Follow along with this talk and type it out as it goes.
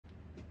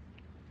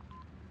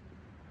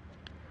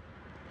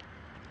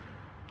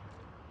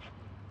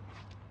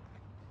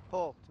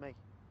Paul, it's me.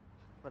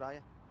 Where are you?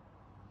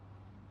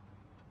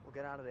 We'll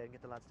get out of there and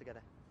get the lads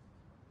together.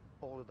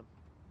 All of them.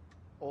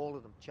 All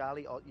of them.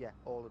 Charlie, yeah,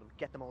 all of them.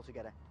 Get them all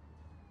together.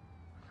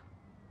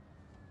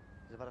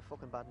 Because I've had a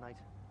fucking bad night.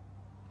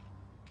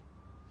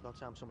 It's about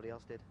time somebody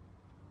else did.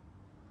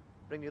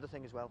 Bring the other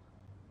thing as well.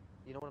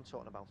 You know what I'm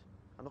talking about.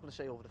 I'm not going to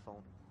say over the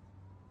phone.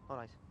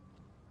 Alright.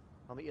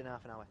 I'll meet you in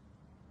half an hour.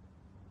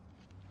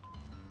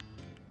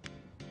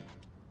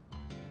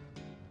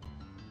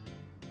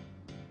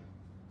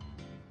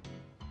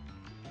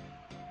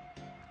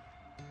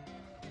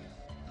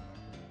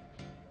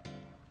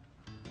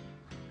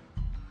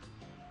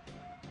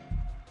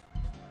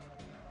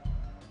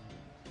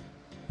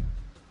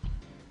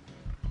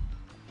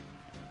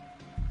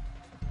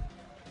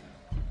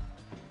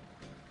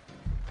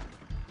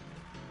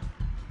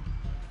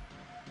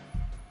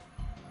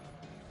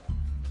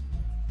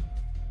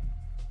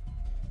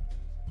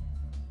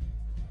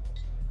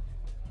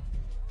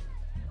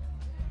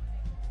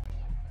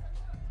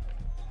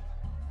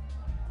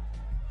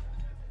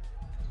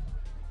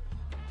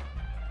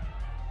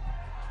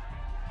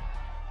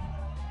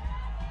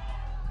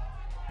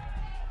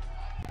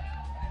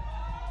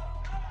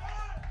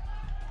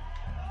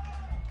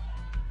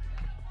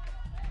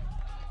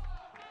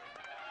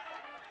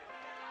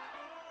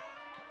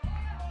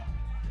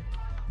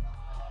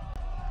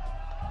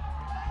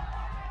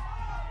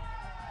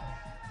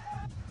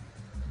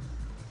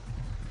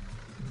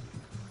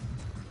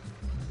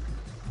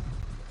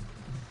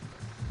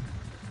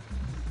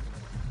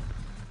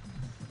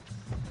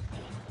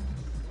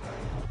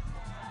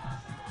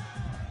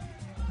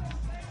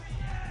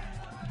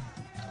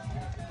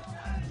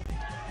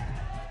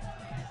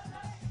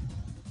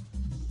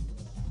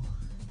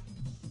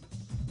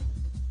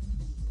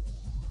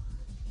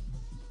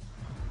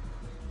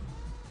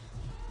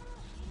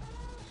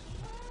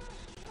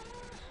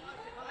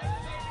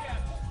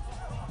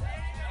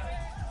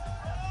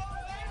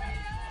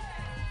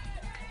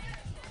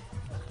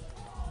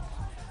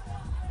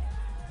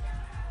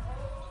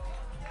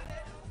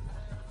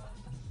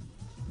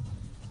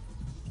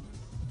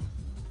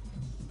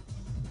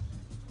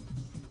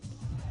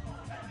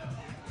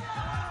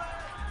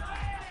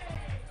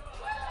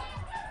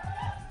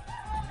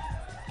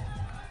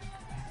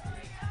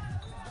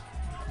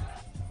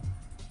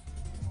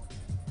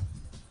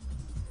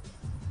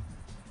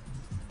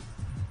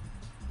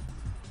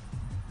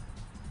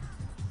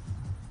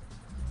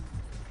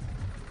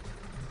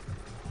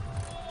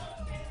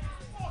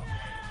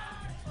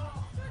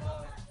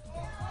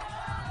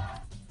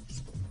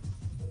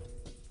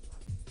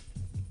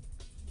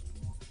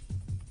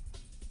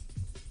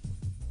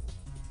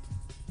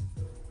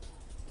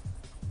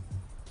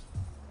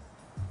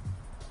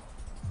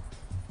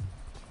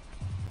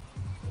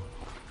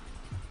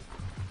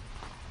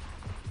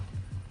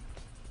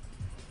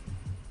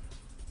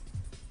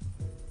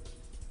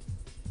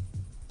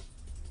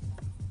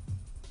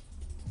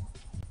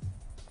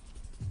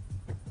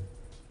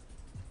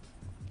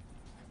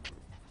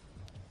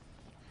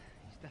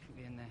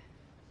 Definitely in there.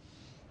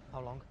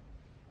 How long?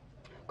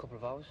 A couple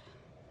of hours.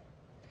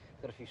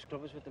 Got a few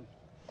scrubbers with them.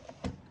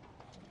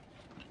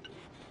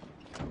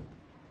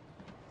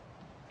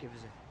 Give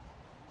us it.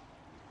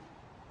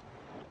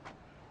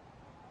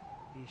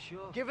 Are you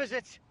sure? Give us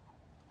it!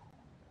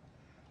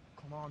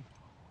 Come on.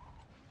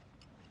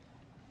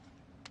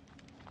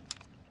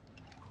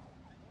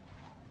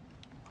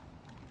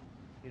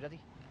 You ready?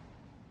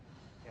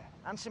 Yeah.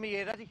 Answer me,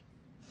 you ready?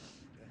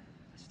 Yeah.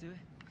 Let's do it.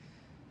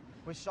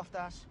 Where's soft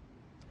ass?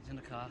 He's in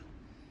the car.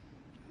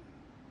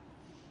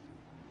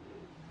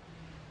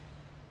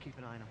 Keep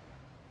an eye on him.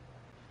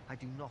 I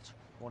do not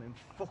want him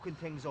fucking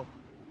things up.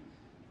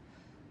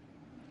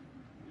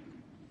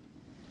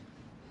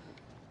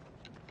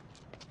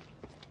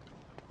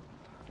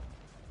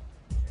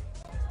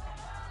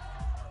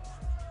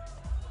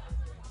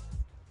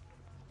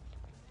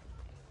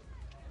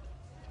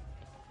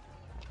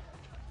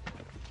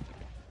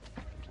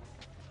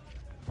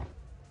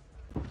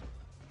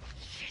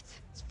 Shit!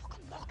 It's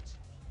fucking locked.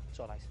 It's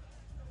all right.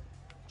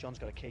 John's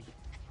got a key.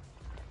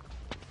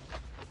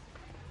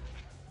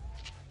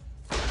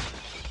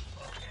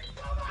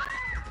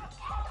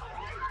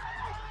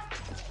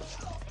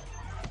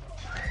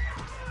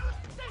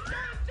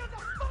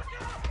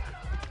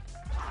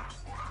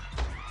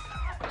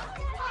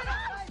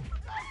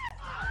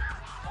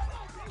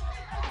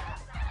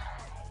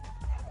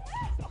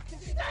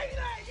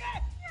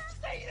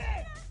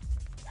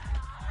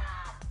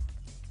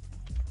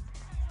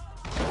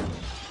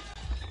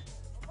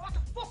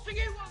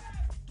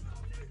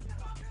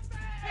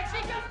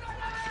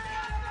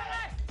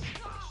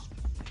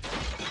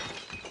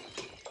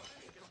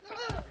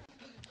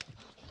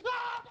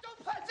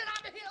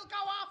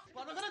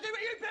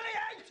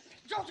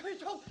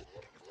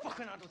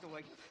 Fucking out of the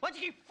way. Why'd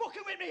you keep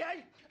fucking with me,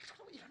 eh?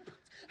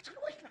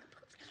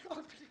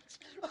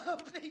 Oh,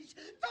 please.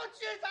 Don't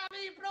shoot at me.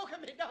 You've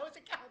broken me nose. I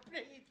can't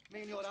breathe.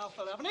 Me and your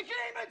alpha have an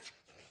agreement.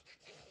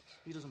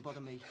 He doesn't bother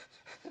me,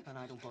 and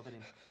I don't bother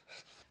him.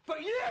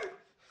 But you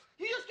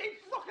just keep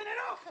fucking it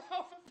up.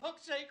 Oh, for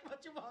fuck's sake,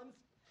 what do you want?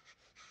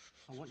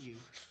 I want you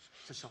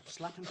to stop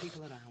slapping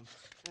people around,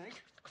 right?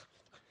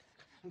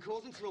 And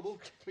causing trouble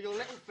for your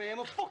little firm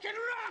of fucking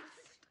rats!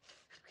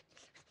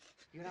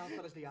 You're out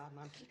fella's the hard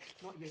man,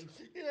 not you.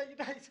 Yeah, you're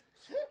right.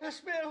 I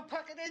swear I'll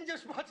pack it in,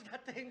 just watch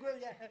that thing, will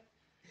ya?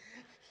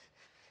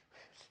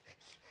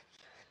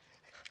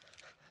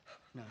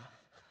 No.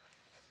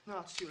 No,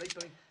 it's too late,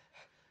 Billy.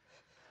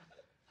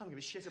 I don't give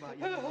a shit about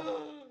you anymore.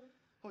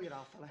 Oh, you're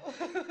out, fella.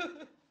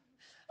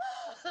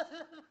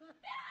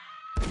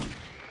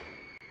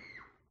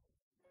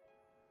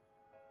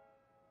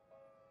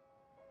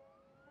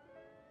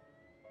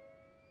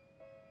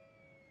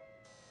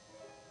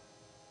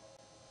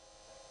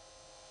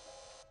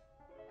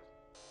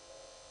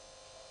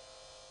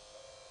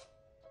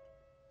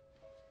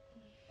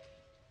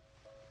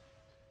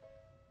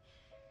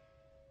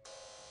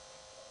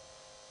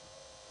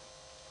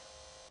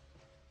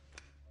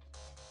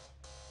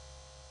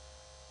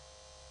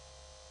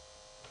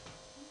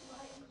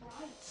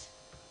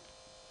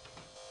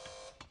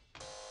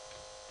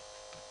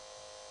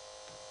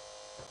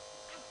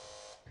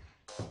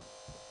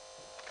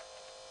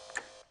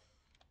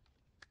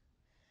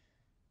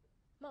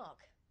 Mark?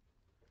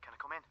 Can I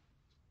come in?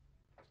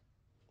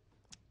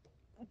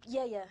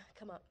 Yeah,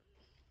 come up.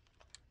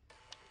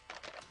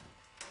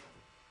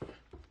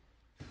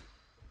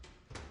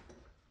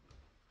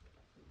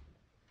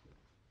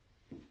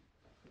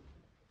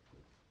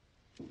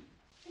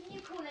 Didn't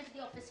you call into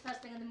the office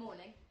first thing in the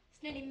morning?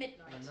 It's nearly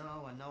midnight.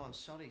 I know, I'm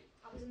sorry.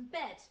 I was in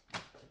bed. I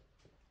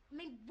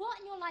mean, what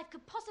in your life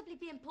could possibly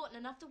be important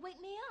enough to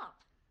wake me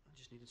up? I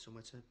just needed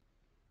somewhere to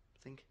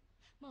think.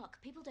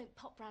 Mark, people don't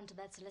pop round to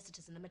their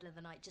solicitors in the middle of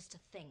the night just to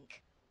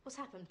think. What's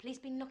happened? Police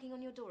been knocking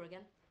on your door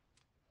again?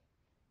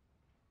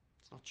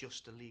 It's not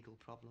just a legal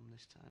problem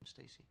this time,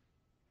 Stacey.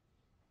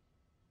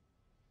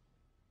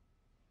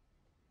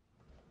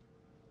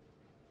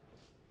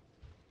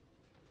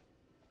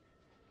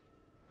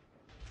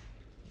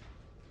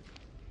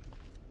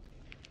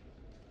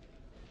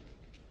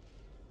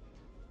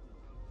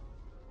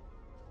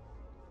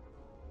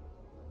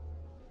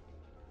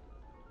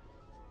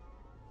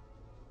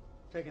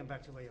 Take him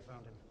back to where you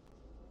found him.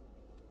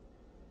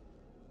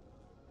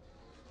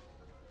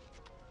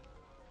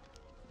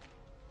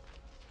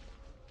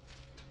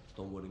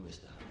 Don't worry,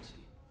 Mr.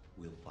 Hennessy.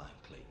 We'll find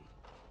Clayton.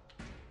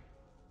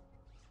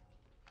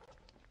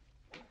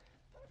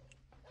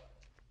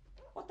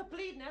 What the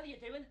bleeding hell are you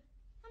doing?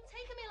 I'm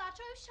taking me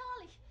ladros,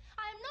 Charlie.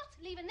 I am not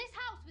leaving this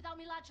house without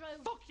me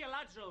ladros. Fuck your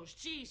ladros.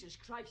 Jesus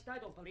Christ, I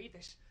don't believe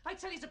this. I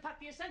tell you to pack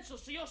the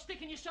essentials so you're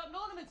sticking your shot and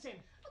ornaments in.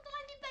 But they're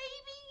like me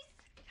babies.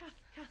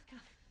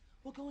 Kath.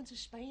 We're going to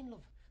Spain,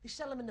 love. They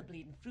sell them in the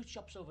bleeding fruit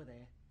shops over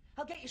there.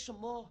 I'll get you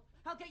some more.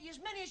 I'll get you as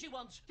many as you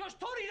want.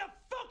 Just hurry the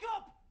fuck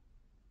up!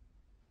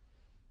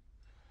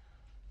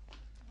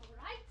 All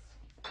right.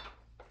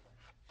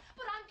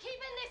 But I'm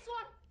keeping this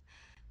one.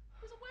 It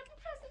was a wedding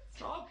present.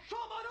 Oh,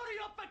 come on, hurry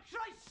up, for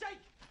Christ's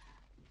sake!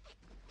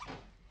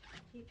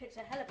 You picked a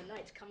hell of a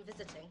night to come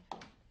visiting.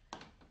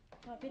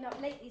 I've been up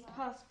late these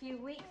past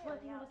few weeks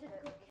working on a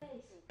difficult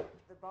case.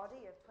 The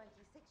body of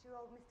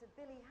 26-year-old Mr.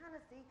 Billy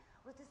Hennessy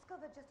was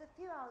discovered just a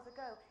few hours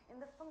ago in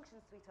the function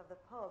suite of the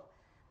pub.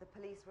 The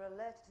police were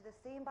alerted to the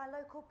scene by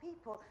local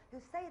people who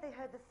say they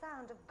heard the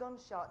sound of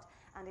gunshot.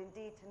 And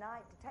indeed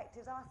tonight,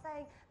 detectives are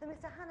saying that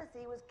Mr.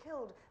 Hennessy was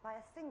killed by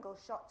a single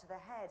shot to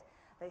the head.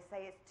 They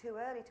say it's too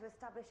early to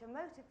establish a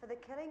motive for the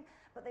killing,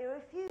 but they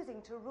are refusing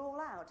to rule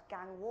out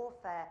gang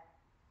warfare.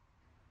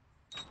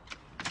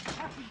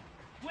 Kathy,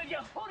 will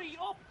you hurry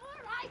up? All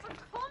right, I'm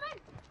coming.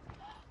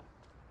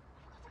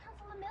 I've got to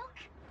cancel the milk.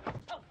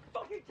 I'll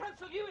fucking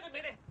cancel you in a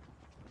minute.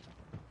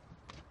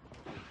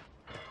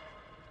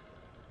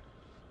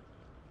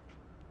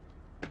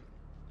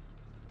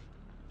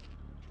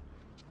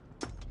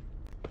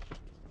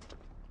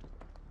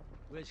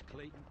 Where's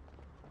Clayton?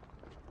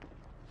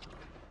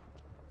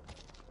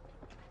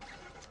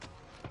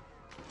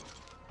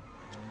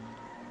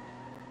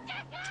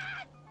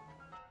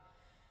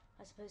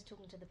 I suppose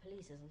talking to the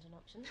police isn't an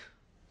option.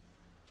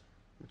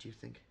 What do you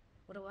think?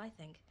 What do I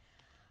think?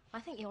 I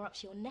think you're up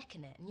to your neck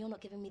in it and you're not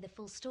giving me the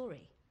full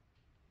story.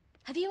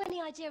 Have you any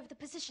idea of the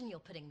position you're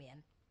putting me in?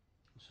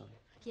 I'm sorry.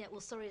 Yeah,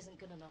 well, sorry isn't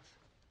good enough.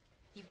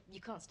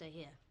 You can't stay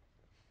here.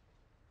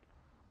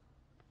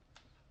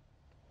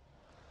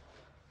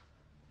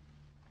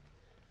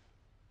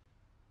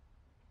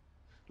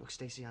 Look,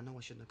 Stacey, I know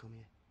I shouldn't have come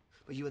here,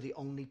 but you are the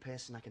only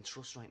person I can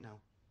trust right now.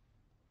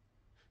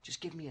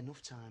 Just give me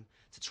enough time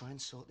to try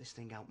and sort this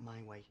thing out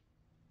my way.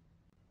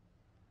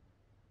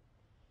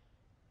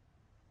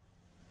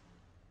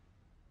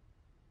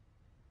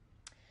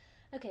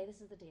 Okay,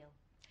 this is the deal.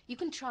 You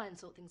can try and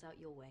sort things out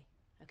your way,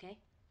 okay?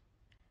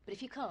 But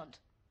if you can't,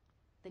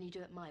 then you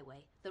do it my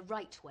way, the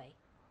right way.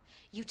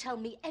 You tell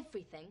me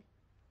everything,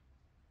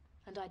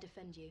 and I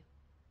defend you.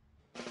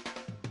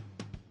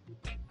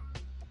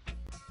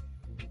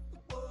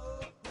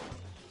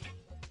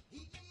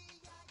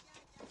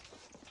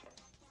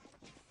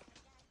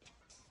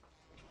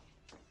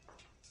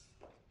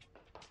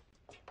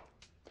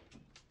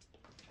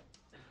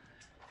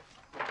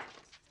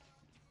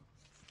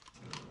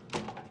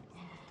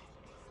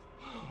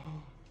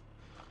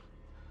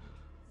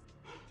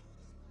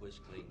 us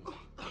clean.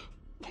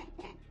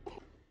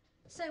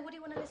 So, what do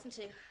you want to listen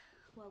to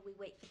while we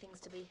wait for things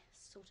to be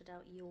sorted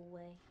out your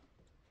way?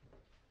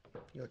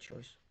 Your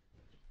choice.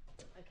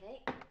 Okay,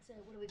 so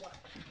what do we got?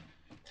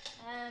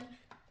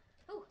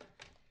 Oh,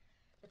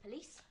 The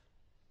Police.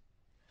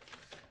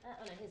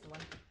 Oh no, here's the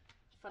one.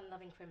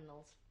 Fun-loving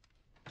criminals.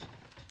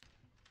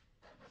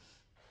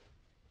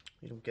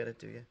 You don't get it,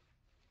 do you?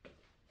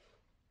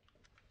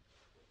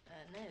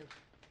 No,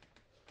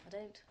 I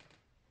don't.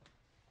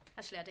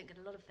 Actually, I don't get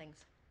a lot of things.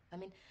 I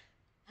mean,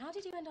 how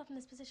did you end up in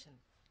this position?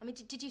 I mean,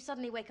 did you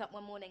suddenly wake up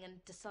one morning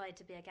and decide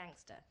to be a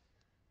gangster?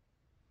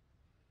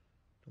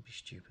 Don't be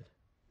stupid.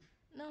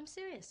 No, I'm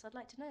serious. I'd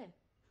like to know.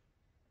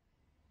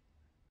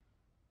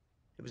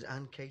 It was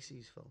Anne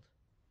Casey's fault.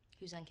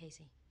 Who's Anne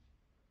Casey?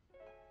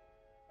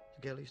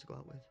 The girl I used to go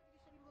out with.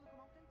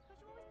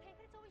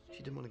 She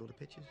didn't want to go to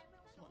pictures.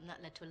 What, and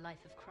that led to a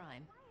life of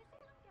crime?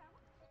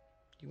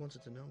 You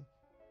wanted to know.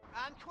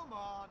 Anne, come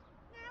on.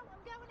 No,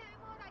 I'm going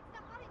home, all right.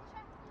 Stop not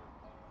interested.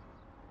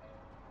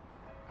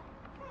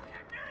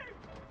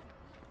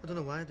 I don't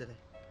know why I did it.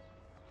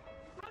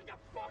 Run the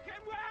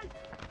fucking way!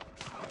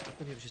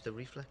 Maybe it was just a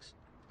reflex.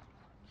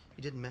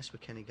 You didn't mess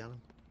with Kenny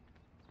Gallen.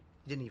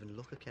 You didn't even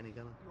look at Kenny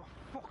Gallen. You're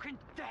fucking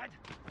dead!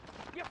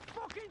 You're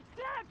fucking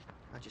dead!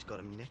 I just got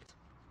him nicked.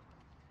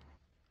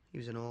 He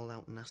was an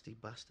all-out nasty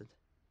bastard.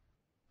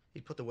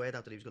 He'd put the word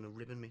out that he was going to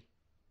ribbon me,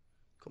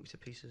 cut me to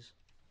pieces,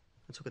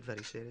 and took it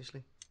very seriously.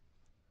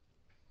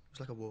 It was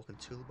like a walking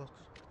toolbox.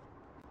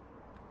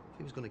 If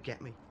he was going to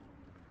get me, I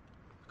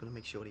was going to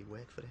make sure he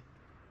worked for it.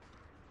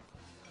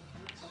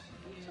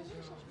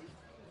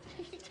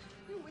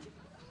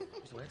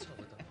 What's the way it's all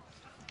with them?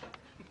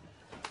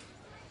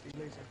 See you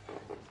later.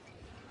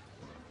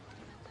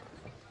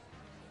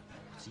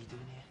 What's he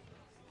doing here?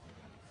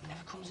 He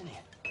never comes in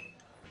here.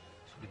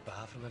 Should be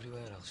barred from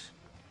everywhere else.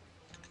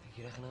 Think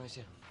he recognised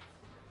you?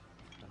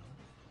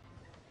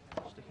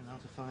 Sticking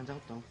out to find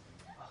out, though.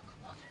 Oh,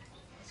 come on.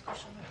 Let's go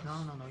somewhere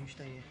else. No, you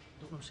stay here.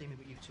 Don't let him see me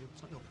but you two.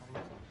 It's not your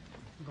problem.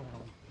 I'm going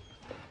home.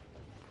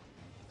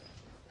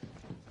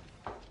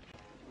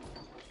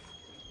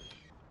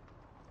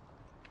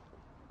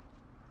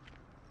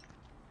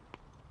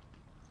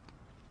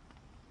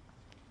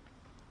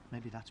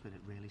 Maybe that's where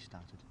it really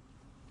started.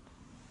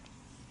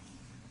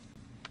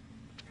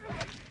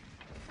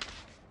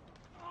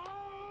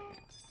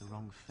 The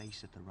wrong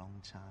face at the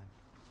wrong time.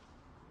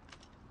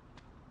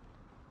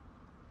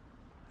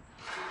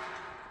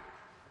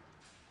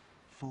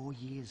 Four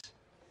years.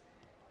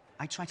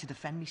 I tried to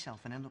defend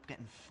myself and ended up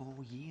getting 4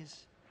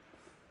 years.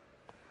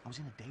 I was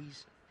in a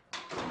daze.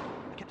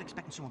 I kept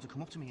expecting someone to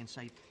come up to me and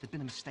say there'd been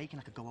a mistake and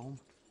I could go home.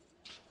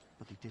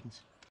 But they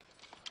didn't.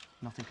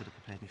 Nothing could have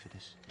prepared me for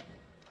this.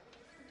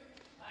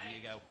 Here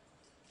you go.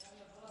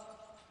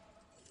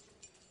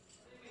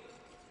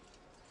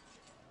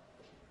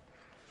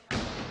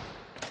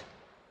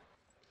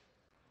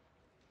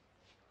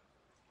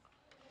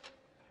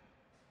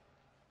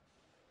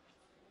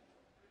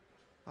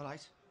 All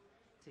right.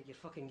 Take your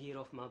fucking gear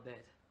off my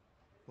bed.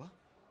 What?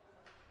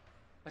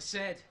 I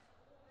said,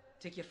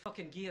 take your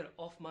fucking gear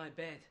off my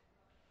bed.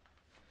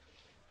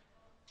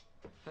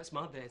 That's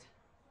my bed.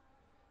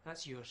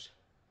 That's yours.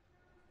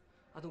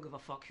 I don't give a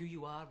fuck who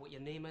you are, what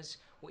your name is,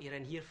 what you're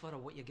in here for, or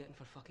what you're getting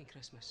for fucking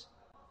Christmas.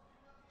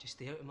 Just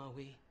stay out of my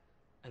way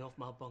and off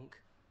my bunk,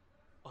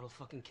 or I'll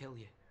fucking kill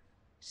you.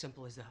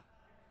 Simple as that.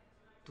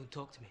 Don't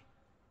talk to me.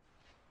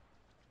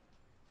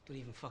 Don't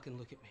even fucking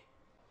look at me.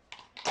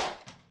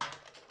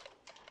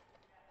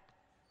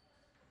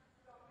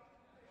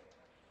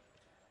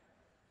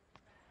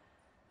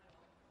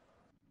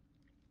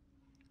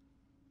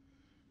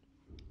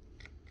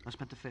 I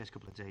spent the first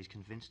couple of days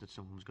convinced that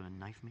someone was going to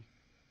knife me.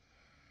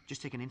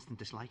 Just take an instant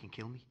dislike and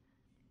kill me.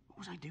 What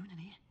was I doing in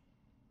here?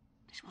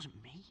 This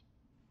wasn't me.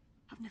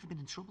 I've never been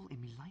in trouble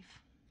in my life.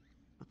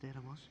 But there I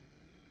was.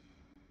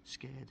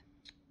 Scared.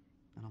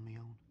 And on my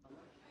own.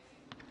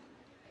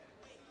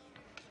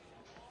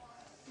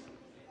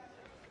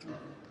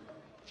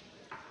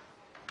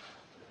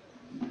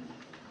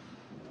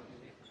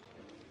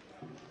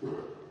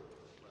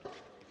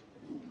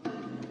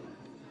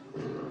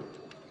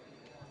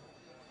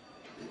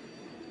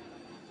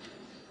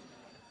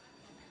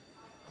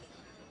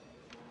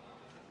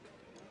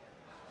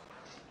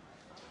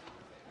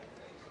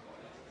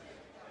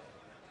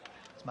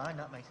 It's mine,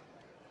 that, mate.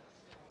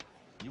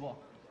 You what?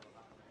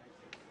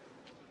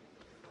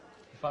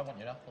 If I want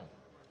your apple,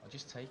 I'll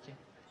just take it.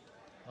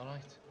 All right?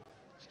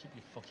 Just keep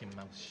your fucking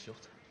mouth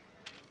shut.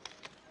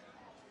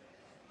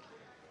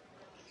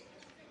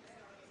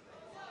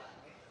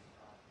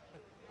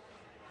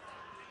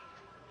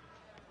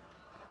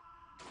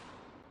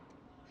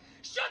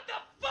 Shut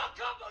the fuck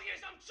up, will you?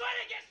 I'm trying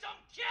to get some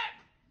kip!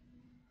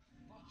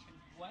 Fucking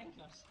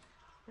wankers.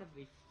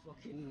 Every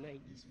fucking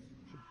night, these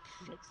fucking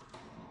pricks and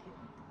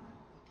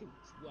fucking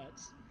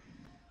twats.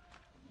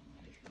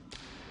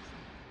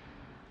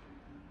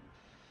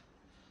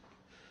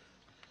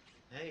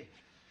 Hey.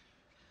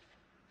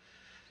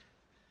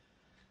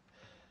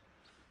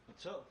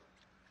 What's up?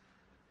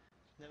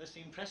 Never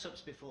seen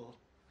press-ups before.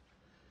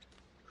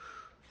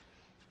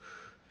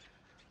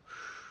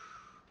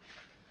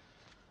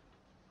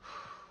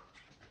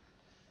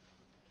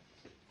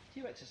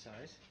 you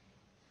exercise?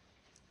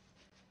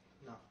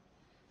 No.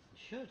 You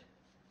should.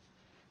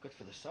 Good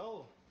for the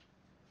soul.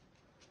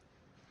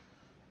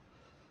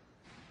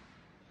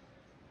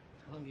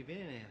 How long have you been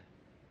in here?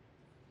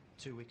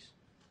 2 weeks.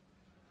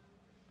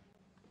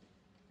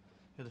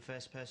 You're the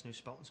first person who's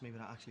spoken to me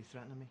without actually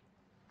threatening me.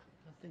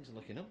 Well, things are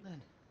looking up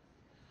then.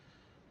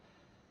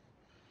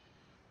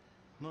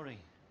 Murray.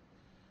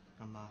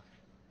 And Mark.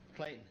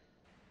 Clayton.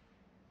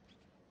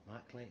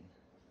 Mark Clayton.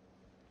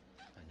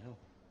 I know.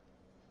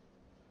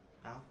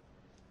 How?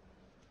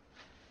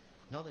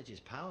 Knowledge is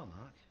power,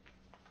 Mark.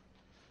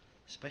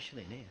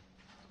 Especially in here.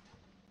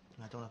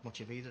 And I don't have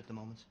much of either at the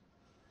moment.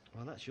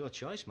 Well, that's your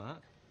choice,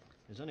 Mark.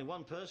 There's only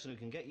one person who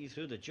can get you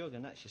through the jug,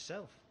 and that's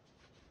yourself.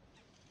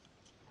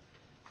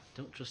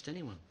 Don't trust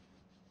anyone.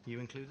 You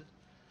included?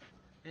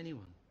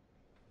 Anyone.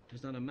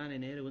 There's not a man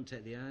in here who wouldn't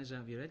take the eyes out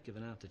of your head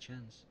given half the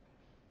chance.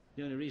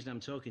 The only reason I'm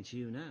talking to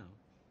you now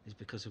is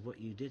because of what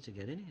you did to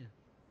get in here.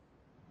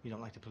 You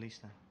don't like the police,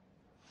 then?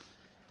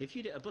 If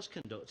you'd hit a bus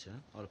conductor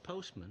or a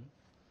postman,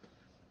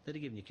 they'd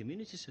have given you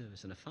community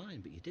service and a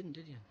fine, but you didn't,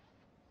 did you?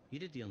 You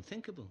did the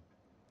unthinkable.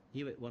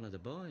 You hit one of the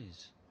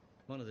boys,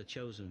 one of the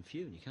chosen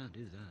few, and you can't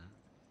do that.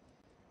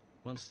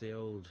 Once the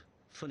old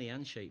funny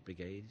handshake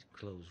brigade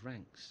closed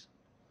ranks,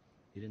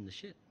 you're in the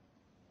shit.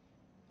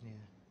 Yeah.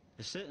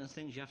 There's certain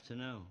things you have to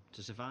know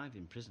to survive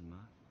in prison,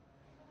 Mark.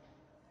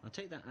 Now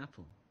take that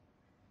apple.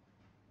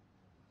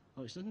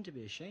 Oh, it's nothing to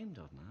be ashamed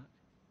of, Mark.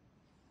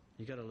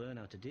 You've got to learn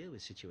how to deal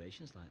with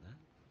situations like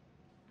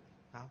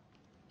that. How?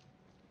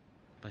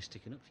 By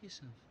sticking up for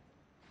yourself.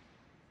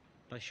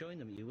 By showing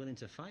them that you're willing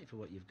to fight for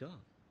what you've got.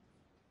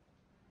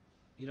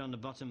 You're on the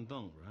bottom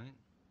bunk, right?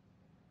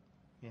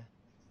 Yeah.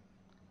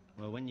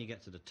 Well, when you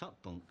get to the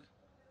top bunk,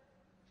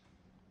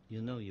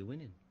 you'll know you're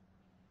winning.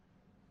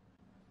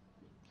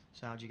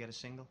 So how'd you get a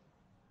single?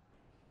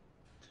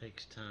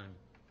 Takes time.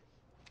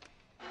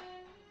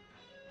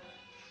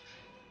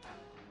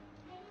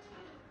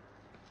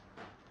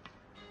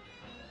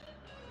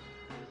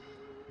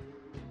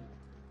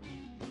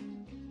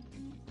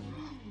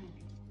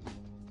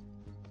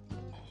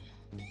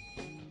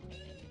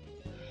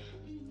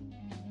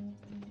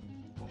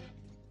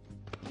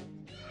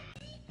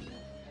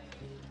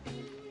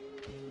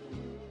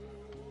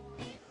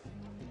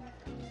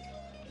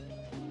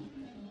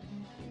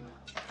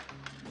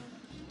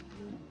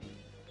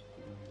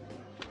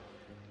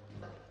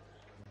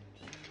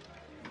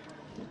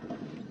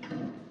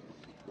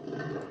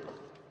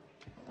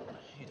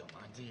 You don't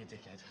mind, do you,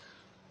 dickhead?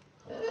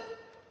 Do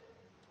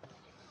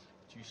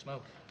you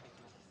smoke?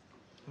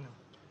 No. You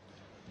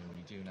know what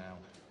you do now?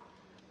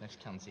 Next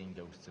canteen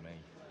goes to me.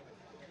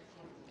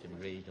 Give me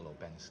Regal or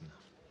Benson.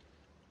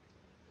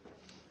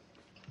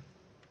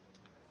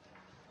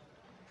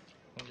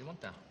 What do you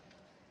want now?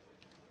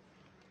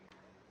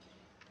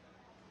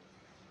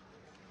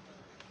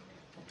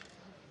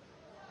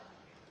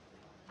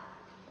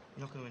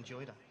 You're not going to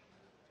enjoy that.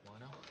 Why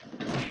not?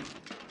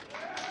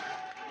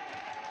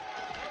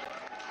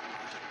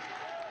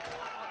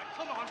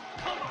 Come on,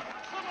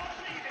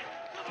 leave it!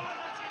 Come on,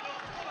 that's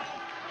enough! Come on,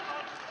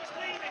 just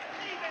leave it!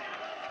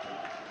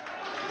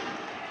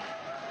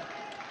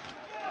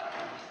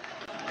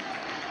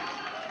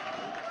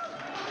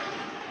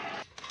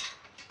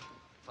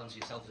 Fancy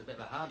yourself as a bit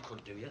of a hard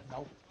cunt, do you?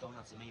 No. Don't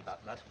answer me back,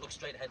 lad. Look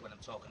straight ahead when I'm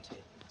talking to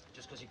you.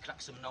 Just because you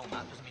crack some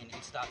nomad doesn't mean you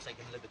can start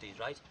taking liberties,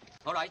 right?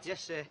 All right?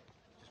 Yes, sir.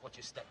 Just watch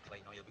your step,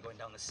 Clayton, or you'll be going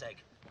down the seg,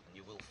 and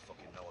you will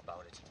fucking know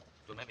about it.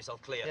 Do I make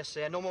myself clear? Yes,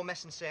 sir. No more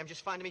messing, sir. I'm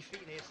just finding me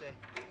feet in here, sir.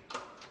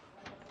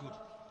 Good.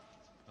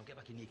 Now get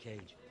back in your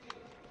cage.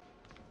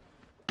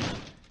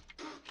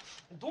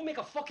 And don't make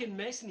a fucking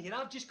mess in here.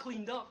 I've just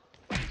cleaned up.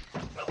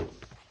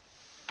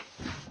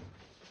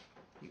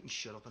 You can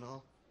shut up and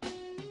all.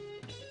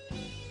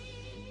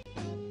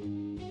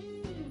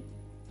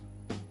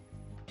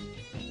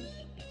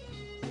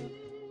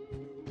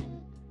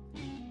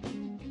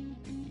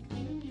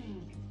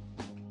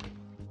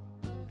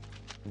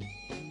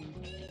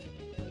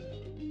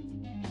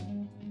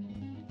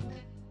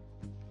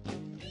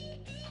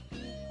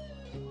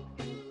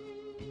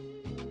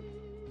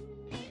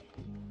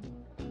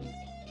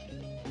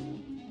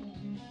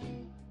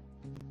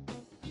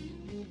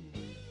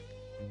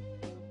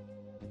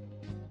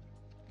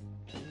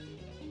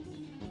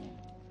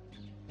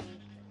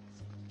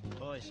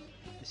 Boys,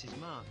 this is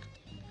Mark.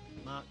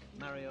 Mark,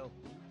 Mario,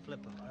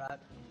 Flipper. All right.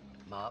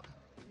 Mark,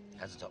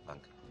 how's the top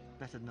bunk?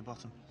 Better than the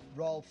bottom.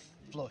 Roll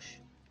flush.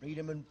 Read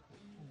 'em and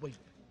weep.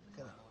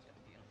 Come on.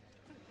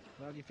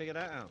 Well, how do you figure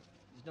that out?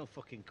 There's no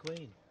fucking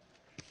queen.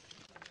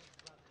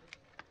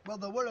 Well,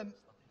 there were a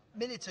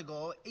minute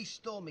ago. He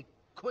stole me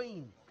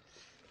queen.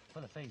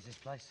 Full of fees, this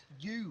place.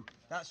 You,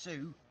 that's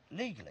who.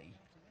 Legally,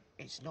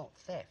 it's not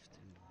theft.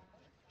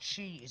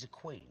 She is a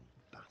queen.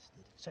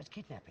 Bastard. So it's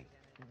kidnapping.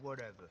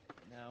 Whatever.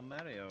 Now,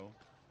 Mario,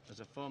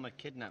 as a former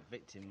kidnap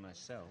victim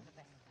myself,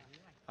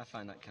 I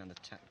find that kind of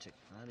tactic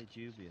highly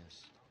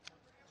dubious.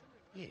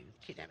 You,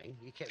 kidnapping?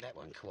 You kept that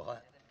one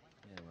quiet.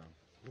 Yeah, well.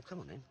 Well,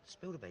 come on then.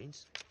 Spill the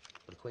beans.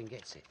 Well, the queen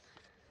gets it.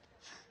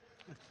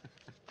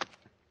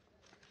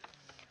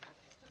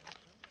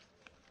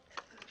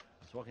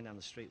 was walking down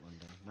the street one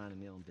day, minding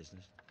my own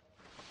business,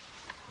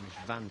 and this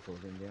van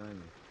pulled in behind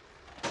me.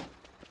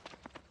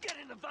 Get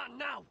in the van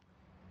now!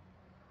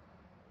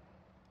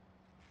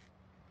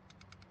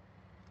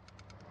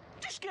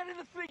 Just get in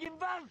the friggin'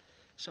 van!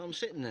 So I'm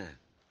sitting there,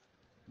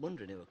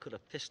 wondering who I could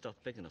have pissed off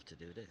big enough to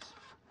do this.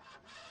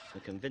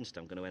 I'm convinced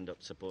I'm going to end up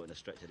supporting a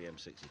stretch of the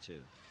M62.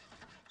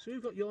 So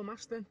who got your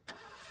mask then?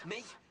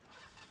 Me?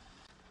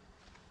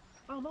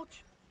 How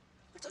much?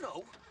 I don't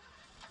know.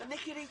 A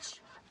nicker each.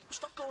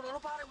 Stop going on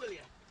about it, will you?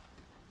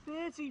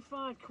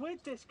 35 quid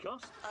this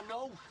cost. I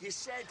know, you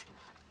said.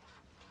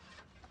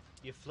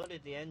 You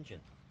flooded the engine.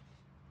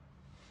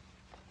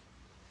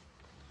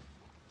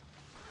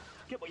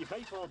 Get what you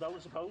pay for, though, I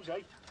suppose,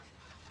 eh?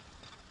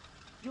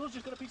 Yours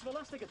just got a piece of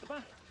elastic at the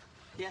back.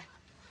 Yeah.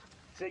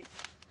 See,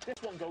 this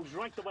one goes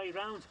right the way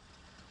round.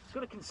 It's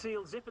got a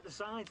concealed zip at the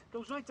side.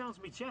 Goes right down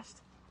to my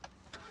chest.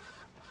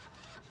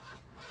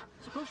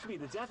 It's supposed to be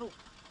the devil.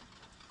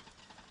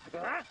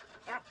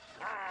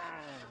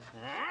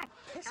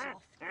 Piss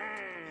off.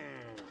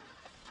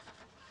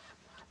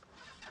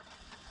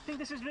 Think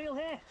this is real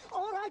here?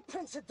 All right,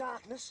 Prince of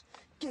Darkness.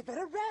 Give it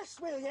a rest,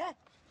 will ya?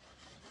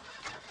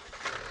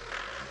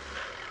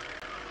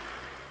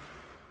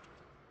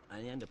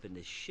 And you end up in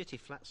this shitty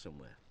flat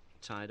somewhere,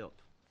 tied up.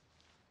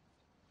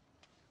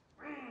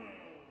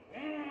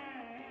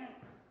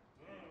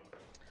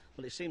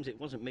 Well, it seems it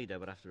wasn't me they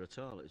were after at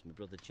all, it was my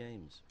brother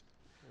James.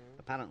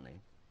 Apparently,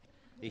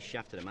 he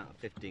shafted him out of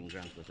 15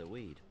 grams worth of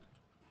weed.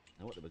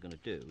 Now what they were going to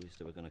do is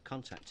they were going to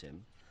contact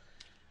him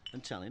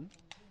and tell him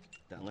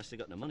that unless they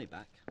got the money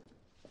back,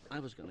 I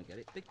was going to get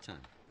it big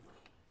time.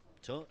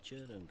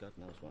 Tortured and God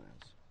knows what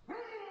else.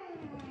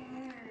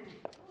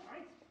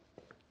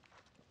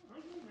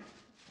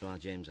 So our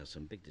James had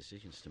some big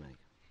decisions to make.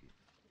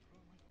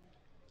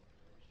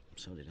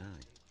 So did I.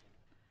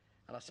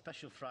 I'll have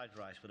special fried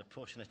rice with a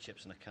portion of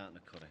chips and a carton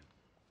of curry.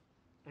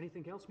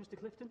 Anything else, Mr.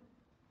 Clifton?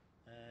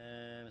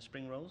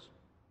 Spring rolls,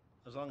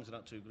 as long as they're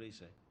not too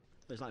greasy.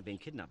 It was like being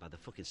kidnapped by the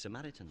fucking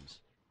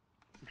Samaritans.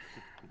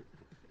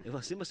 He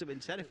must have been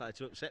terrified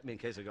to upset me in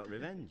case I got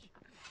revenge.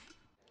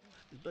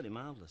 It was bloody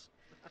marvellous.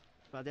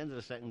 By the end of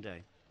the second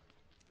day,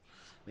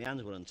 my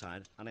hands were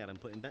untied and I had them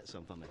putting bets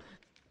on for me.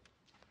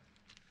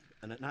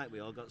 And at night we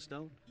all got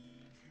stoned.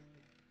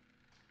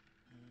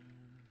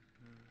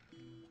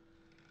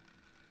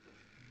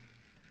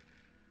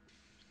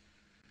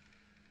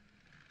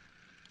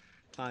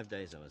 "5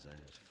 days I was there,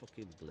 it was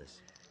fucking bliss.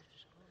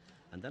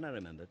 And then I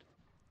remembered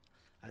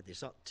I had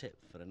this hot tip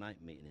for a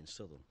night meeting in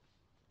Southern.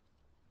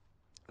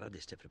 I had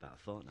this tip for about a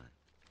fortnight.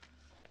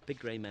 Big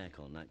grey mare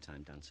called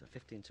Nighttime Dancer,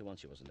 15 to 1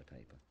 she was in the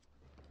paper.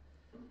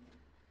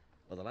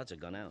 Well, the lads had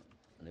gone out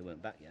and they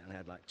weren't back yet and I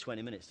had like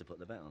 20 minutes to put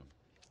the bet on.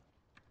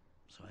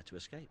 So I had to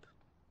escape.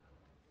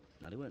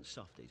 Now, they weren't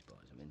soft, these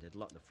boys. I mean, they'd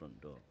locked the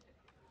front door.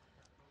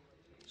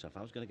 So if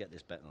I was going to get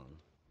this bet on,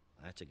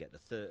 I had to get the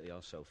 30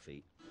 or so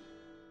feet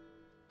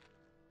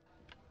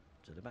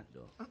to the back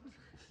door.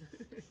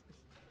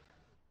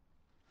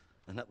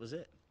 And that was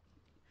it.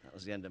 That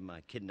was the end of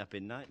my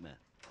kidnapping nightmare.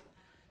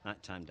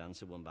 Nighttime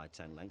Dancer won by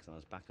 10 lengths and I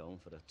was back home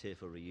for a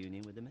tearful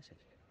reunion with the missus.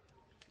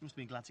 You must have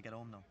been glad to get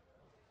home, though.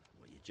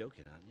 Well, you're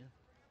joking, aren't you?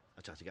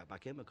 I tried to get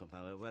back in, but couldn't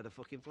find out where the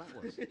fucking flat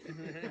was.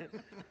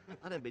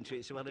 I'd never been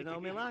treated so well in all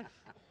my life.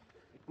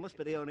 I must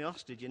be the only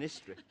hostage in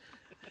history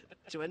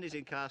to end his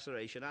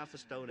incarceration half a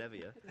stone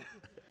heavier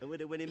and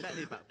with a winning bet in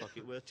his back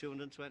pocket worth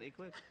 220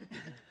 quid.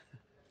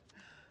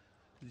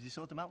 Did you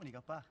sort them out when you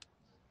got back?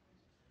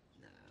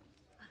 No.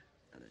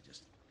 And they're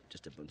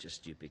just a bunch of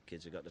stupid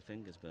kids who got their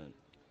fingers burnt.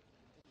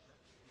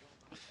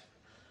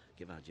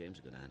 Give our James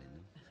a good hand in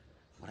them.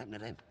 What happened to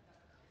them?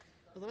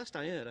 Well, the last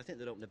I heard, I think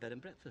they'd opened a bed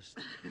and breakfast.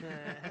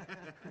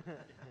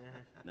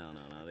 No,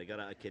 they got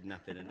out of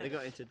kidnapping and they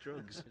got into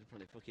drugs. They're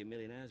probably fucking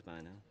millionaires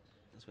by now.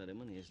 That's where the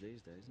money is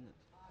these days, isn't it?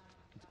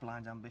 It's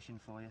blind ambition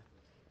for you.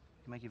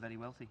 It can make you very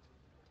wealthy.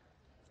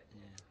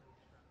 Yeah.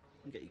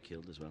 And get you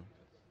killed as well.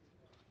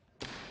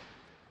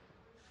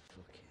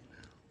 Fucking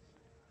hell.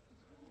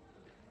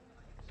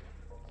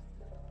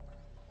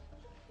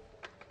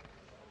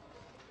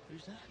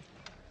 Who's that?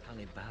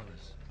 Ali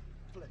Bowers.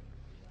 Flip.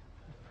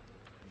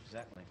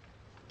 Exactly.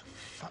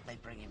 Fuck, they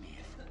bring him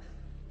here.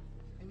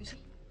 Who is he?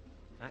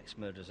 Axe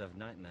murderers have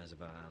nightmares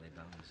about Ali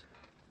Bowers.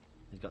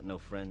 He's got no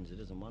friends, he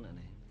doesn't want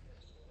any.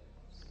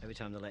 Every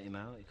time they let him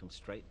out, he comes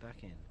straight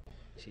back in.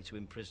 You see, to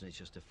him, prison is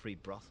just a free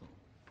brothel.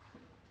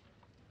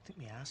 I think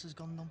my ass has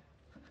gone numb.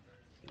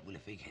 It will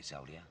if he gets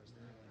hold of you.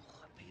 Oh,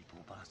 that big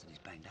poor bastard he's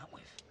banged up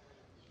with.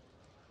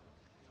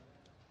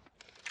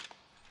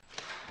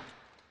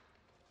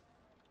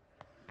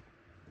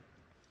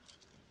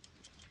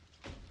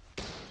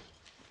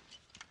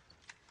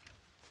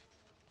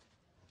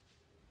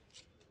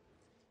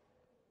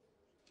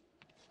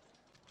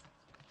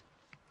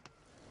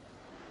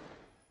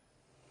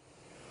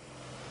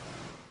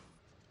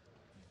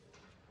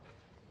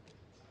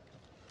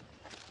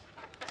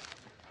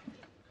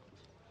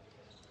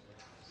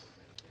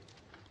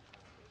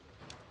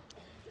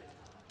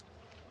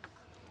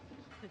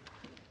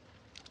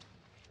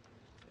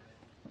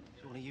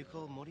 So what are you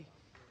called, Muddy?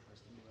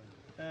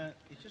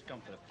 He's just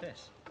gone for a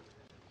piss.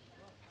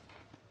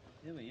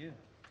 Who are you?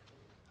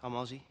 I'm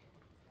Ozzy.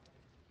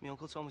 My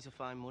uncle told me to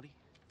find Murray.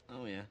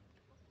 Oh, yeah.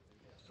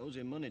 Owes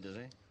him money, does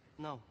he?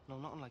 No,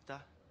 nothing like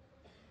that.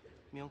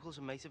 My uncle's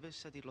a mate of his,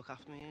 said he'd look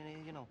after me in here,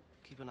 you know,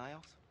 keep an eye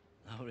out.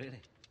 Oh,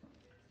 really?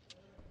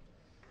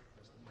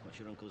 What's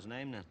your uncle's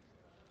name, then?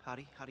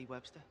 Harry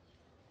Webster.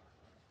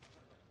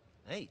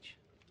 H?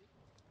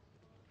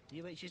 Are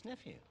you H's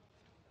nephew?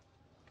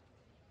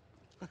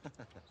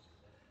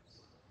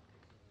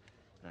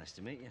 Nice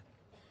to meet you.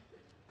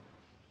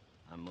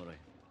 I'm Murray.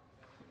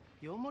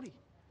 You're Murray?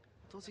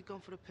 I thought he'd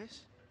gone for a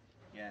piss.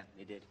 Yeah,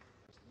 he did.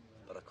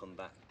 But I come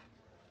back.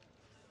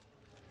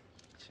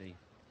 See,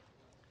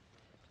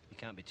 you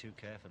can't be too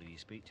careful who you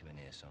speak to in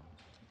here, son.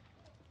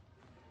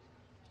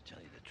 To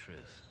tell you the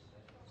truth,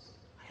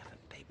 I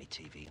haven't paid my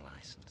TV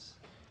licence.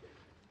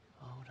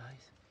 All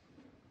right.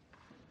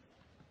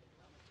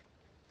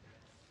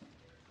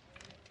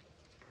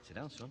 Sit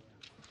down, son.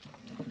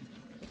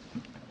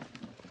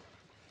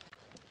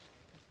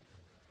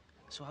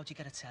 So how'd you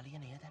get a telly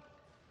in here, then?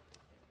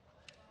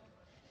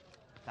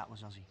 That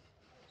was Ozzy.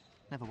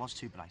 Never was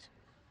too bright,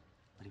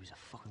 but he was a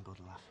fucking good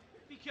laugh.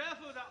 Be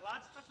careful with that,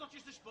 lad. That's not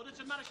just a spud,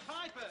 it's a Marriage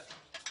Piper.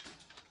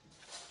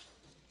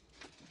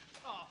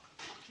 Oh,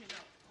 fucking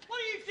hell. What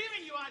are you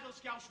doing, you idle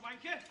scouse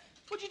wanker?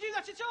 Would you do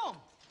that at home?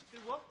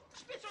 Do what?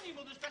 Spit on your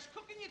mother's best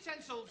cooking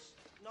utensils.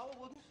 No, I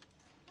wouldn't.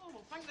 Oh,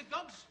 well, thank the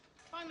gods.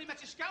 Finally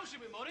met a scouser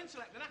with more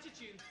intellect than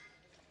attitude.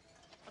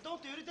 I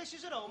don't do the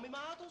dishes at home, my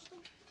ma does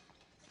them.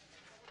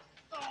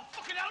 Oh,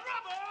 fucking hell,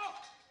 Robbo!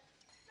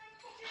 Then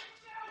fucking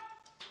hell!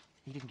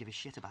 He didn't give a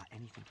shit about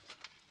anything.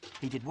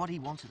 He did what he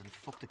wanted and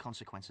fucked the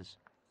consequences.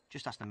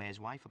 Just ask the mayor's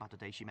wife about the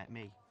day she met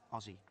me,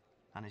 Ozzy,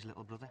 and his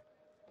little brother,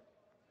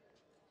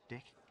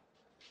 Dick.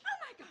 Oh,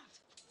 my God!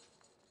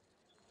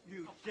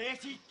 You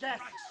dirty death!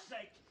 For Christ's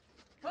sake!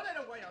 Put it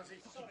away, Ozzy!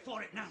 Fucking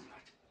for it now,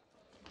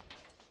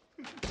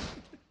 lad.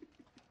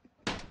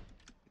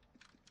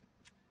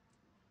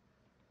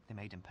 They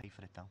made him pay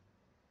for it, though.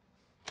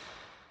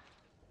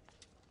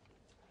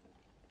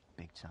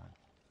 Big time.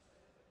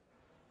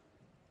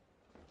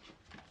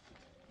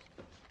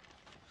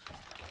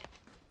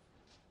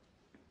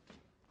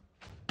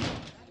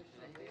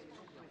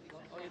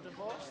 Are you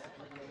divorced?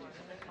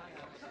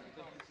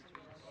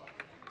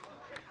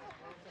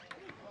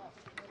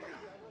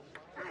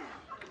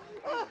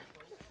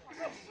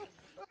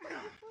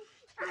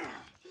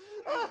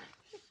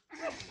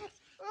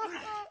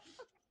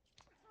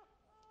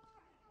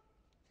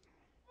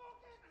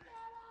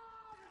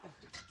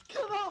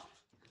 Get off!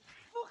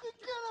 Fucking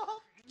get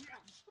off!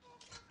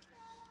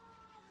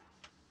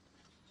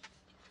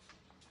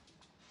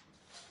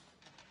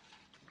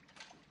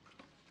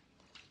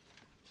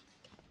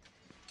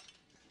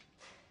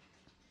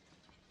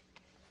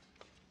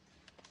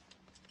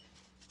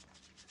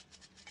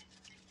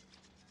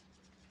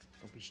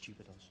 Don't be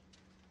stupid, Oz.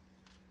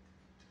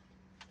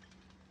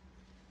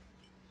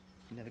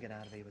 You never get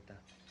out of here with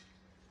that.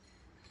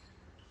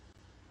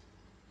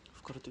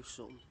 I've got to do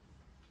something.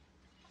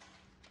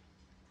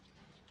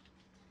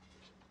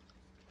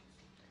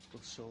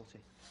 We'll sort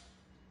it.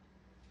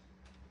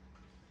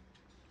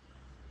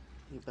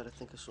 You better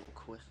think of something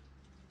quick.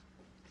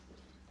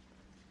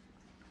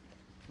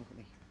 Look at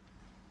me.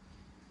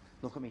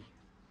 Look at me.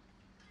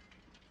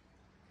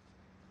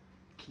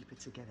 Keep it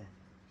together.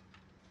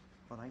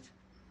 All right?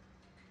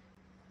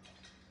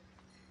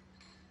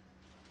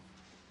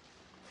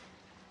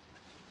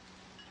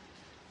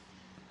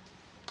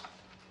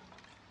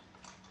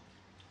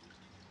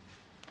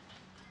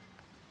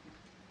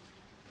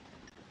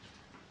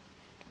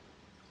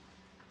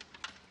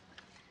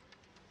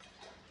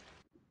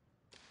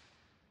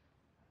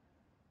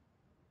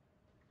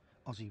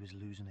 Ozzy was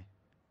losing it.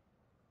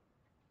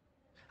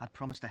 I'd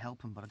promised to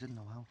help him, but I didn't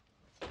know how.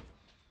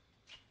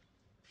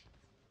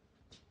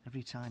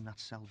 Every time that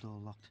cell door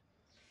locked,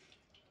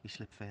 he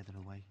slipped further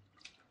away.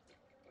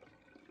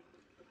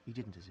 He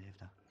didn't deserve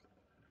that.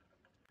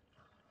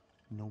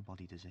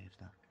 Nobody deserves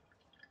that.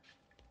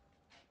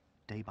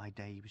 Day by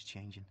day he was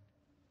changing.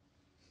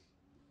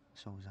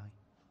 So was I.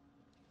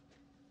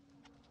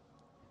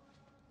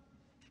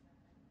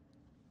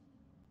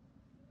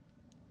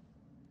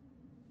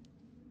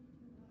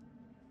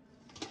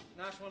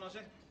 Nice one, Ozzy.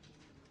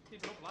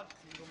 Keep it up, lad.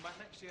 You can come back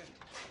next year.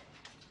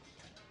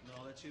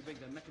 No, they're too big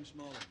then. Make them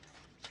smaller.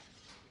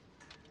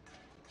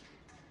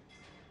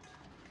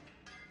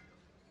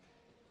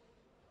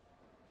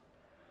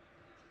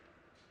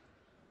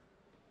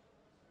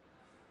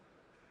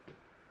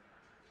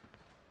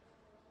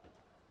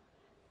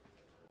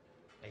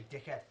 Hey,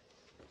 dickhead.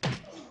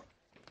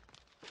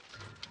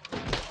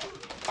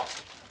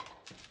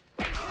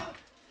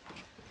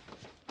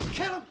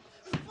 Kill him!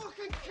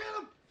 Fucking kill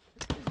him!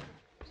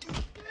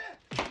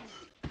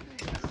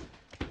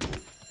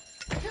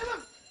 Kill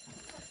him!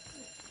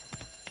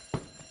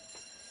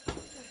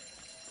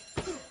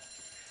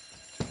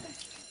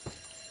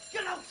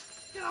 Get out!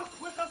 Get out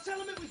quick! I'll tell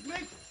him it was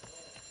me!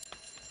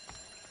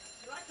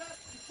 You like that,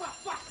 you fat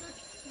bastard?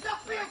 Does that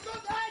feel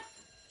good, eh?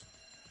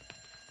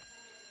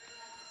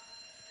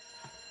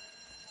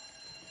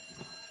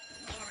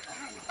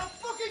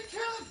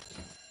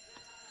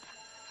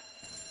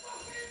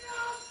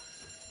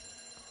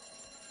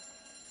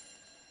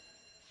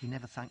 He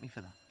never thanked me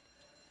for that.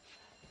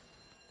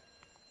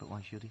 But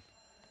why should he?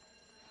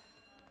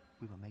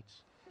 We were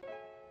mates.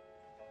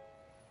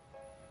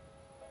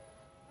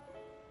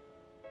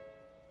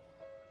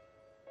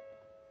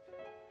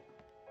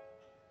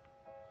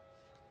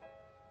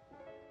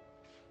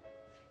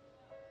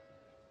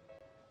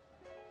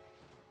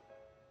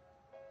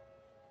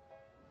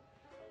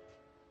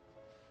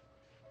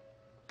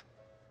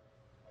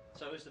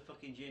 So who's the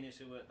fucking genius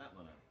who worked that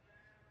one out?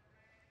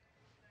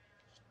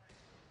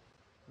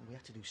 Well, we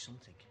had to do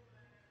something.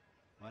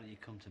 Why didn't you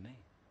come to me?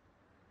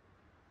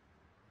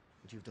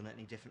 Would you have done it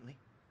any differently?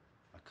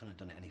 I couldn't have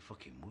done it any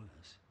fucking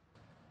worse.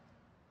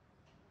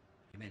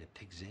 You made a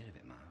pig's ear of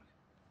it, Mark.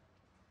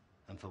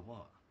 And for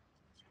what?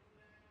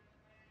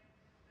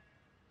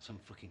 Some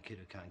fucking kid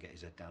who can't get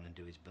his head down and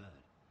do his bird.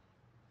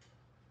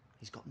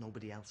 He's got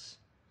nobody else.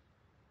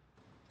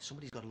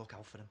 Somebody's got to look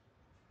out for him.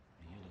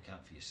 You look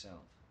out for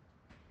yourself.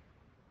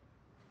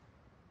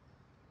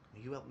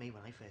 You helped me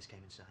when I first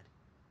came inside.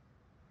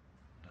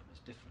 That was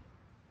different.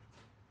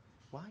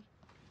 Why?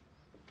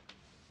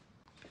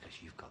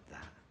 Because you've got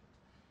that.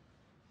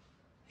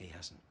 He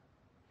hasn't.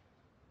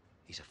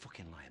 He's a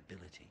fucking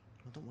liability.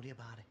 Well, don't worry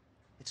about it.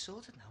 It's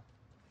sorted now.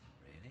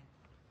 Really?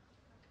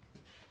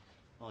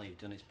 All you've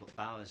done is put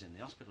Bowers in the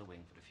hospital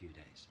wing for a few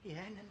days.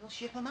 Yeah, and then we'll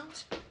ship him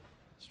out.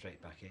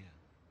 Straight back here.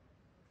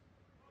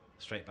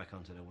 Straight back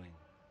onto the wing.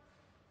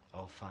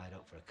 All fired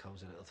up for a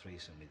cosy little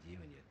threesome with you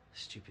and your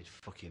stupid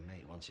fucking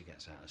mate once he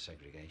gets out of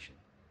segregation.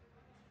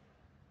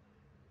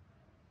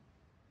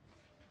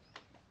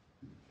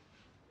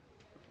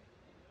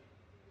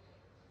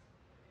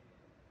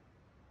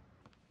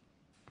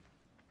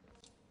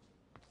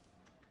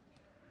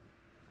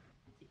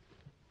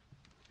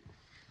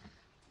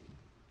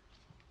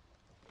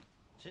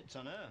 Sits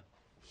on her.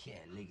 Yeah,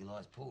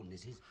 legalised porn,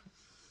 this is.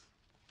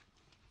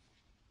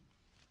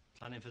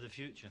 Planning for the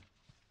future.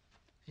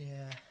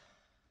 Yeah.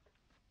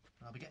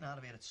 I'll be getting out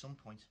of here at some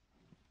point.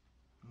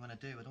 And when I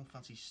do, I don't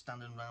fancy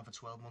standing around for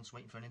 12 months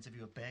waiting for an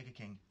interview at Burger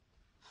King.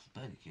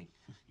 Burger King?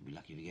 You'd be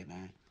lucky to get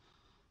that.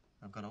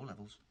 I've got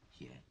O-levels.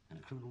 Yeah, and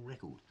a criminal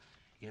record.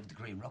 You have a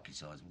degree in rocket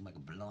science, will make a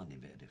blinding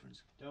bit of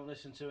difference. Don't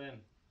listen to him.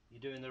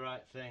 You're doing the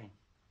right thing.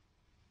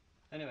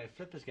 Anyway,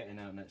 Flipper's getting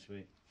out next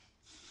week.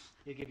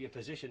 He'll give you a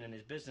position in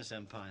his business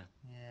empire.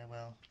 Yeah,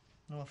 well,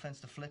 no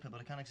offence to Flipper,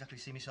 but I can't exactly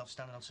see myself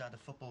standing outside the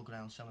football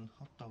ground selling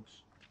hot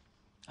dogs.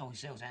 Oh, he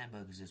sells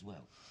hamburgers as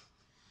well.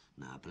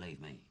 Nah, believe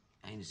me,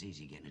 ain't as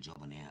easy getting a job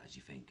on the out as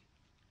you think.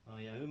 Oh,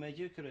 yeah, who made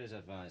you careers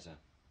advisor?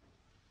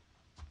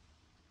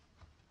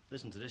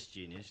 Listen to this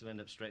genius, you'll end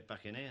up straight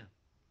back in here.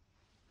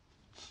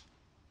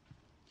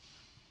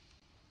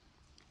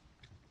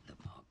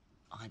 Look, Mark,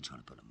 I ain't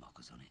trying to put the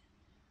mockers on it.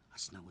 I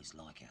just know what it's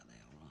like out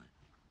there, all right?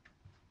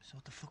 So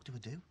what the fuck do we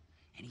do?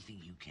 Anything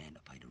you can to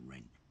pay the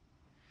rent.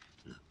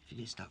 Look, if you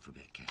get stuck for a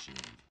bit of cash in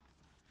hand,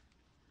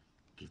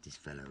 give this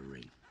fella a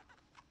ring.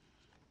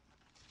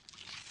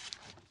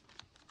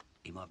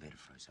 He might be able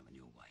to throw something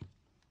your way.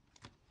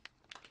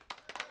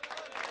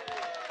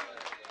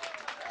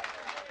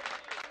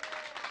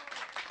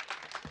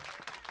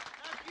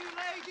 Thank you,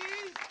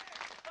 ladies.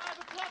 5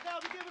 o'clock,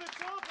 I'll be giving a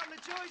talk on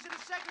the joys of the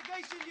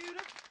segregation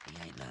unit. He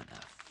ain't learned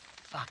a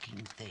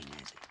fucking thing,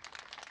 has he?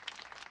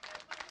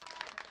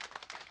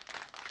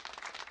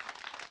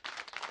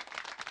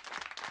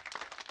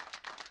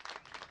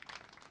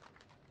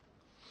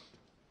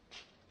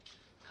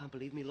 Can't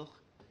believe me, look.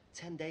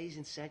 10 days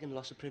in seg and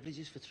loss of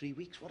privileges for 3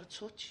 weeks. What a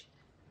touch.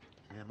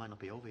 Yeah, it might not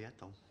be over yet,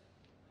 though.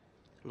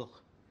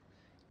 Look,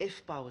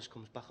 if Bowers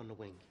comes back on the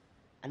wing,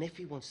 and if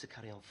he wants to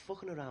carry on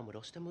fucking around with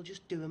us, then we'll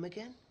just do him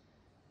again.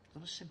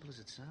 Not as simple as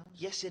it sounds.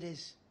 Yes, it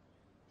is.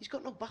 He's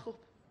got no backup.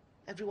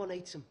 Everyone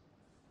hates him.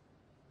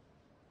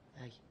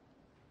 Hey,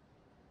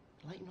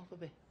 lighten up a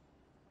bit.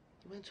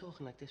 You weren't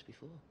talking like this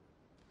before.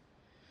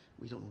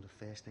 We don't know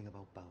the first thing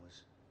about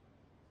Bowers.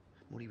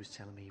 Murray was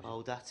telling me he was...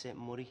 Oh, that's it,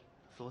 Murray.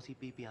 Thought he'd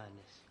be behind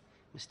this.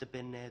 Mr.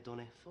 Been there, done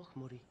it. Fuck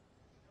Murray.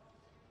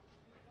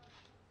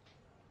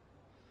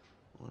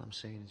 All I'm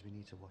saying is we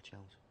need to watch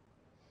out.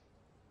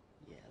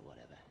 Yeah,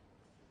 whatever.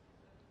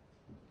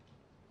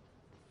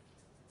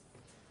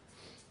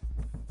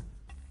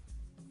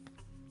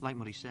 Like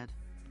Murray said,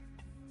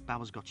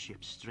 Bowers got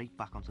shipped straight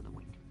back onto the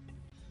wing.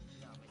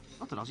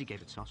 Not that Ozzy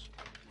gave a toss.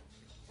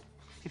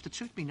 If the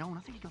truth be known,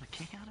 I think he got a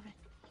kick out of it.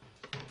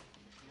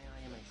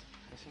 Yeah, mate.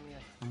 Listen, yeah.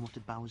 And what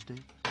did Bowers do?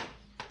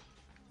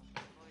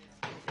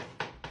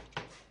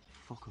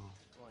 Fuck all.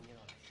 Go on, you're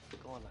all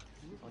right. Go on, lad.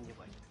 On your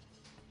way.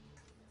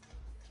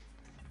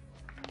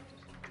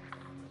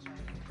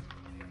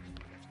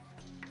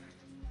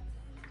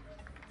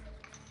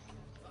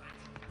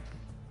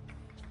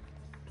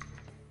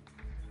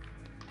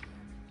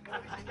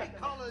 Hey,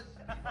 collars.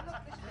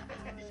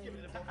 He's giving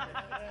it a bump.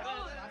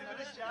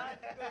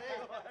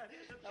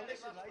 Now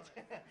listen, right?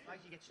 Right,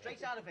 you get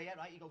straight out of here,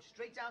 right? You go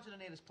straight down to the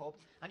nearest pub,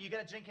 and you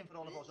get a drink in for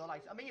all of us, all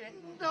right? I mean it.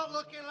 Not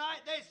looking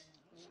like this.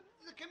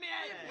 Look at me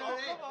head. Oh,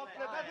 come on,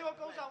 Flip. Everyone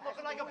goes out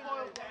looking like a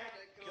boiled.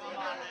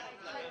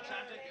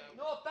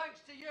 No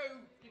thanks to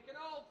you. You can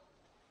all...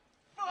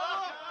 Fuck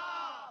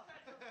off!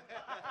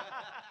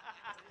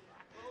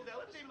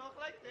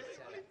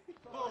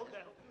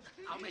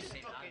 I'll miss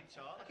it. Fucking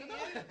talk.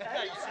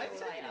 Hey,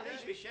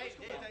 He's be shaved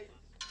here.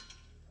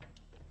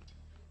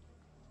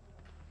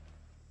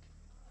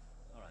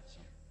 All right,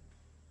 son.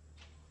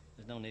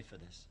 There's no need for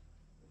this.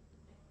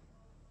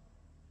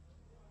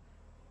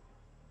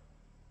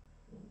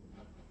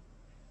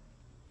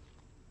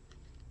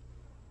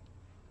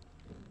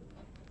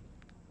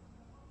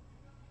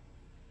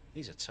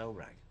 He's a toe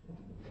rag.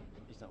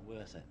 He's not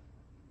worth it.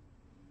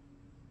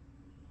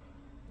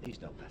 He's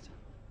no better.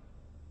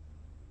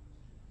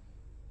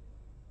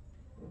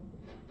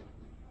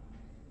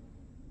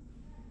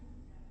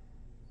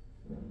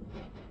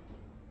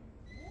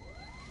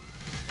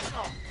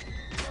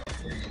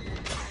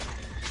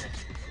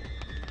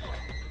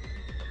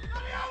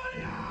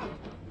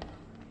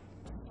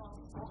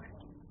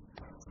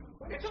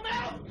 Come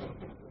out!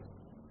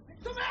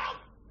 Come out!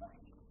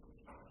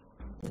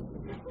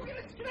 We're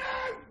gonna screw!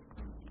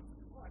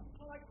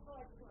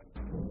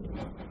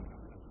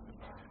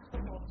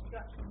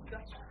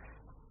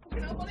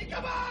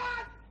 Come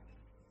on!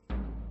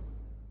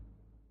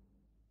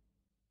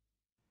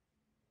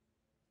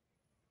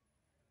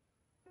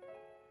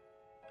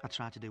 I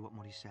tried to do what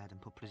Muddy said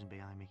and put prison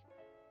behind me.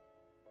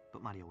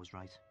 But Mario was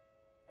right.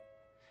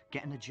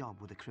 Getting a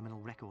job with a criminal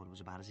record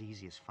was about as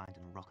easy as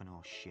finding rock and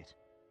horse shit.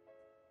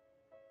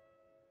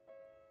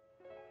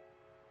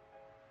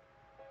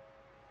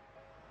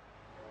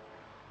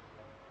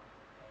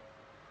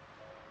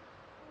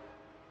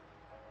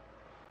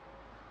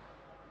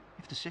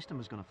 If the system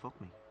was going to fuck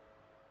me,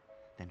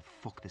 then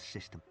fuck the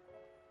system.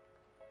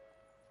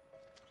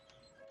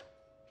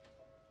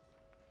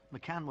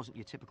 McCann wasn't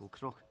your typical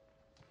crook.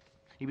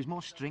 He was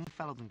more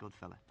Stringfellow than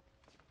Goodfella.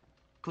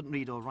 Couldn't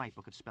read or write,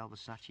 but could spell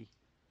Versace.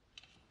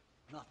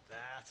 Not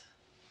that.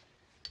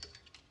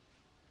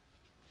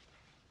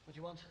 What do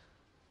you want?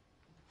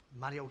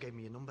 Mario gave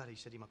me a number. He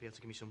said he might be able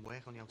to give me some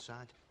work on the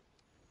outside.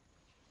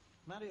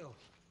 Mario.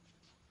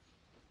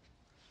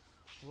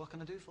 What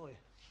can I do for you?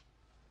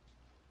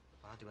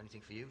 I'll do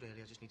anything for you,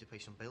 really. I just need to pay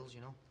some bills,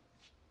 you know.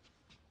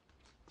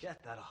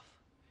 Get that off.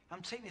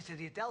 I'm taking you to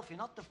the Adelphi,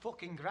 not the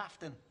fucking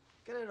Grafton.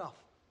 Get it off.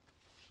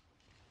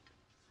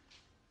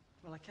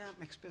 Well, I can't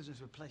mix business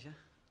with pleasure.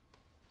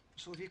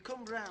 So if you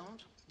come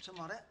round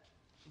tomorrow,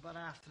 about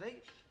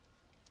 3:30,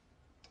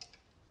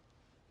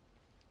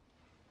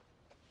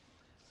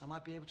 I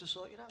might be able to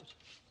sort you out.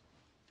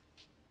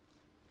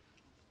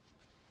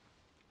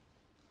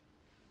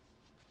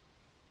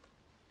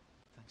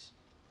 Thanks.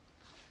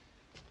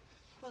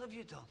 What have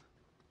you done?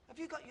 Have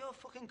you got your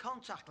fucking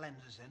contact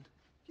lenses in?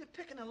 You're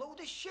picking a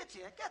load of shit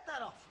here. Get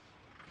that off.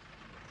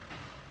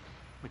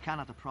 McCann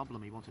had a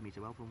problem he wanted me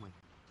to help him with.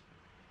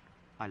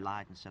 I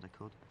lied and said I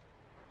could.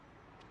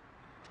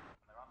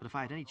 But if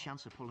I had any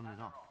chance of pulling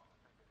it off,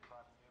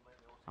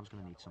 I was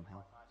going to need some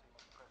help.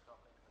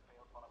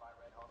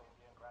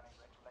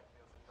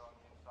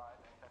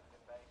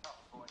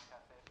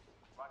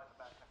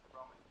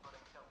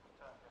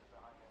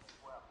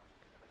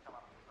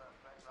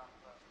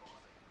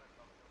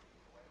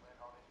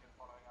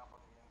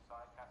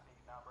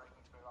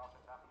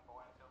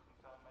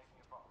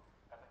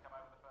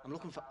 I'm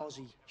looking for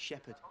Ozzy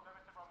Shepherd.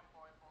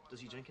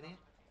 Does he drink in here?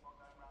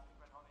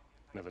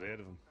 Never heard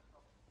of him.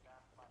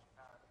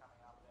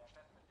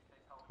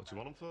 What do you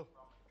want him for? Well,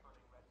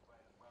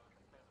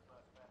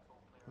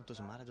 it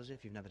doesn't matter, does it,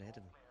 if you've never heard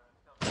of him?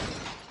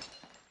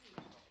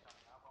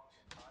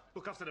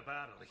 Look after the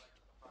bar, Ollie.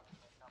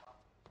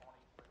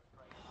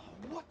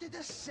 What did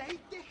I say,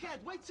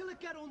 dickhead? Wait till I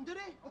get under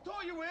it. I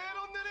thought you were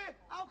under it.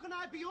 How can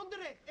I be under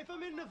it if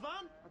I'm in the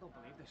van? I don't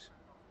believe this.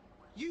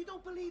 You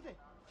don't believe it?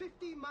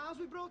 15 miles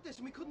we brought this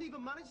and we couldn't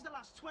even manage the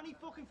last 20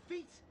 fucking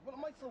feet. Well, it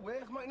might still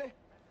work, mightn't it?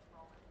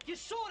 You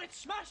saw it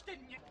smashed,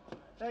 didn't you?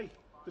 Hey,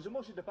 there's a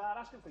mush at the bar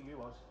asking for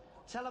you, Oz.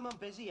 Tell him I'm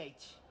busy,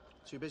 H.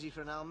 Too busy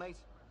for an hour, mate?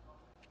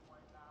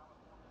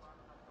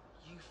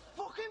 You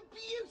fucking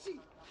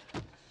beauty!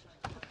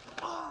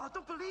 Oh, I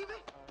don't believe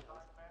it.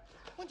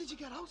 When did you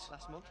get out?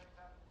 Last month.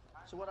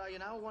 So what are you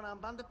now,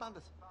 one-armed bandit?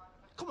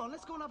 Come on,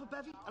 let's go and have a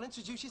bevy. I'll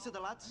introduce you to the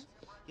lads.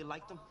 You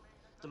like them.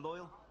 They're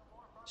loyal.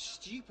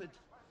 Stupid,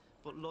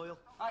 but loyal.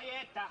 I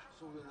ate that.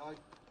 So will I.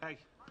 Hey,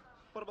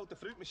 what about the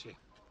fruit machine?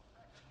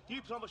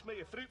 You promised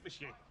me a fruit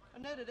machine.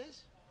 And there it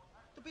is.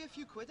 There'll be a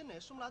few quid in there.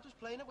 Some lad was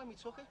playing it when we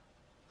took it.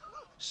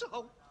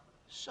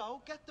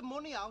 So, get the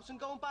money out and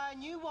go and buy a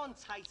new one,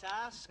 tight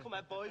ass. Come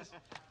on, boys.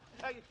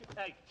 Hey,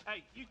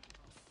 you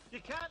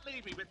can't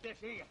leave me with this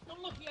here.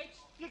 Don't look, Yates.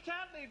 You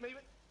can't leave me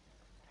with...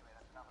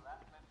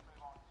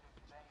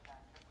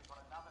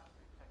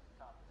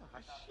 Oh,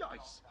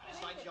 shice.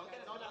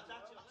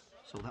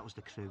 So that was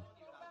the crew.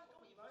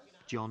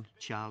 John,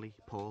 Charlie,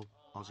 Paul,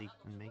 Ozzy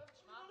and me.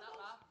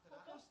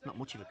 Not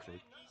much of a crew,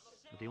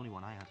 but the only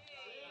one I had.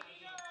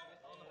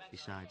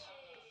 Besides,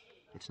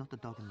 it's not the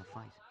dog in the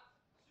fight.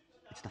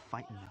 It's the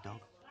fight in the dog.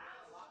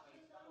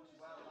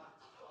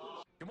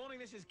 Good morning,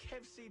 this is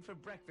Kev Seed for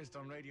breakfast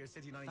on Radio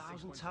City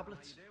 96. 1,000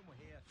 tablets.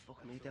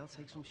 Fuck me, they'll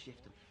take some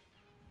shifting.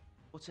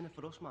 What's in it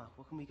for us, Mark?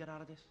 What can we get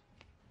out of this?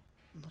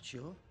 I'm not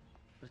sure,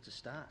 but it's a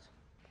start.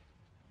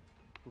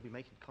 We'll be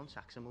making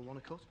contacts and we'll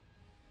want to cut.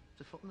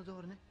 Just a foot in the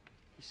door, innit?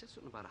 He said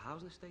something about a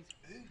housing estate.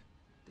 Who?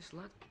 This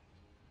lad.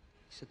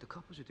 He said the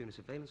coppers were doing a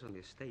surveillance on the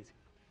estate,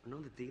 and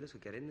none of the dealers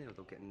could get in there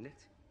without getting nicked.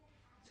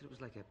 He said it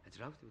was like a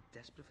drought. They were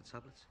desperate for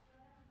tablets.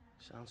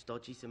 Sounds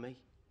dodgy to me.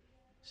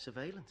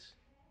 Surveillance?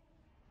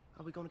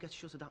 Are we going to get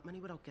shut of that many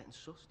without getting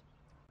sussed?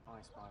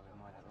 I spy with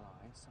my little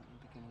eye, something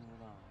beginning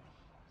with I.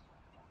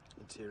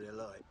 Interior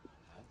light?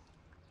 No.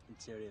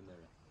 Interior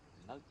mirror?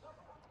 No.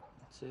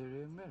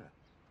 Interior mirror?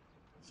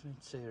 What's an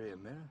interior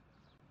mirror?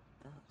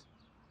 That.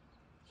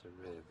 It's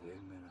a rear view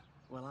mirror.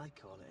 Well, I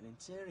call it an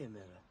interior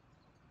mirror.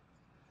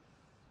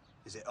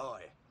 Is it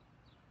I?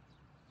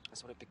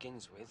 That's what it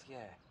begins with,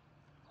 yeah.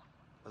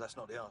 Well, that's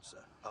not the answer.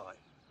 I.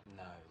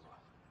 No.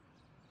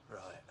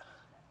 Right.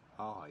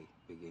 I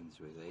begins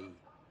with E.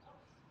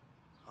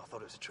 I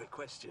thought it was a trick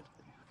question.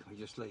 Can we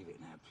just leave it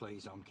now,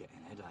 please? I'm getting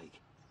a headache.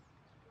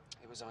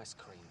 It was ice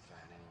cream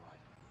van, anyway.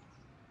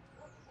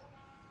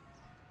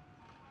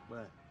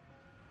 Where?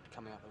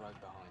 Coming up the road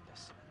behind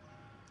us.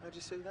 How'd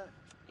you see that?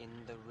 In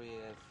the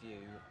rear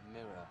view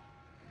mirror.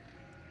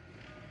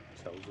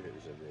 Told you it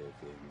was a rear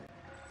view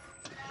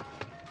mirror.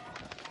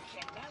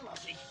 Get that,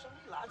 Lozzie. Sorry,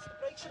 lads, the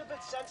brakes are a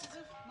bit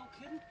sensitive. No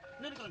kidding.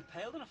 Nearly got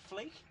impaled in a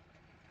flake.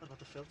 What about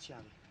the filth,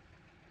 Charlie?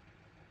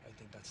 I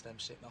think that's them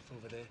sitting off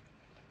over there.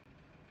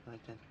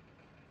 Right then.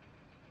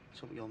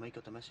 Let's hope your mate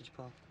got the message,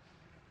 Paul.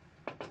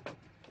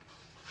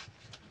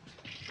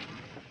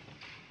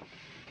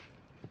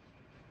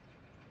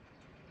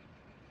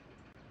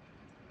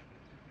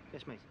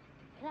 Yes, mate.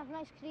 Can I have an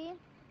ice cream?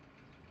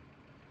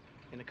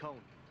 In a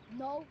cone?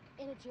 No,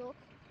 in a jug.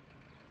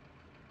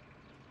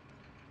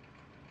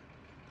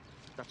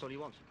 That's all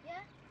you want? Yeah?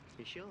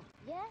 You sure?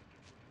 Yeah?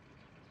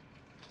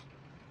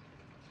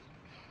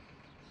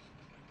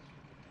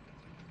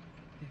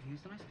 Have you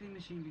used an ice cream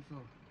machine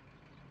before?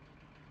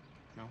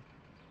 No.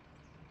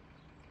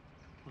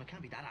 Well, it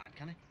can't be that hard,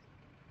 can it?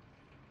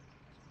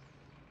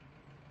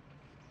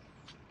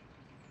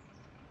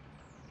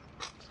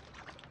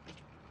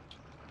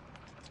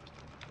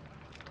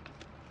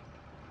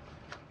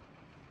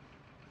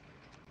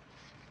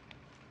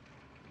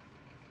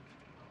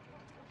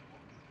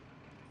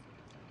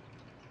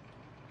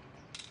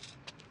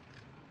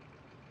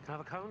 Can I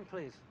have a cone,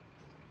 please?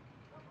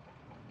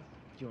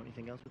 Do you want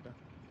anything else with that?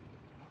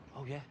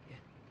 Oh, yeah.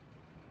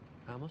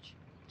 How much?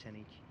 10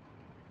 each.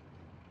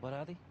 What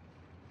are they?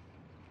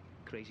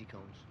 Crazy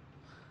cones.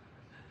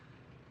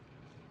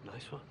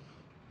 Nice one.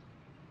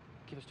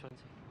 Give us 20.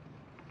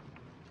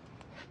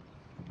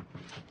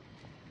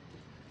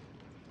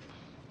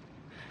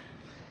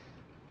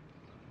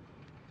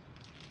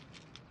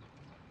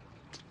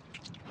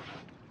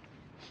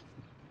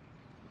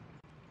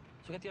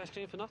 So get the ice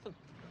cream for nothing?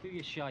 Do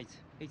your shite.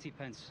 80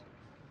 pence.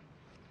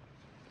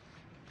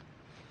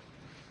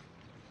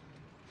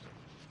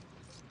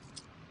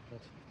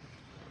 What?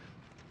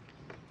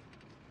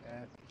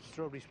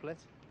 Strawberry split.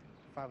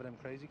 5 of them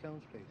crazy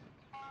cones, please.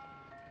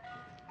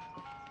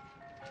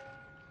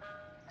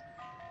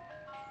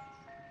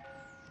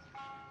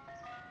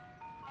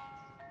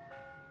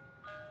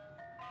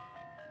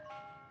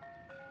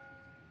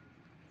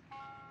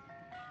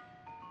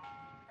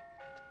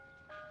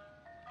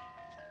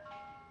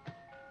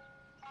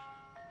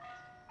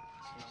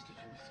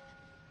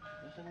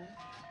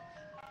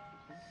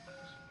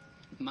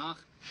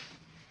 Mark.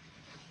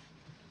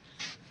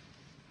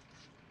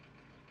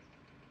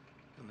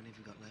 How many have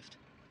we got left?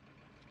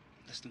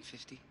 Less than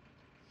 50.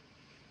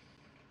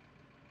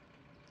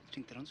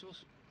 Think they're onto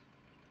us?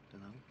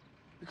 Don't know.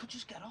 We could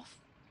just get off.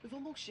 We've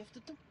almost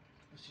shifted them.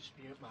 Let's just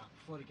be up, Mark,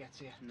 before he gets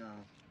here. No.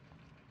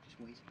 Just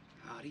wait.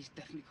 Ah, he's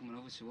definitely coming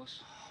over to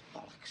us. Oh,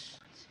 bollocks.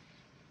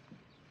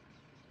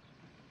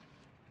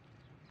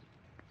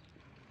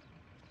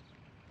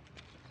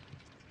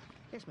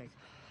 Yes, mate.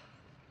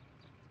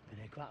 Been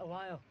here quite a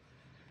while.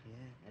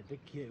 Yeah. A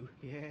big queue.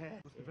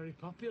 Yeah. Must be very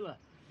popular.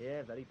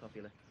 Yeah, very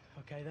popular.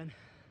 Okay then.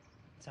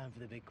 Time for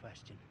the big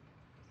question.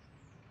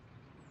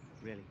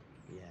 Really?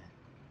 Yeah.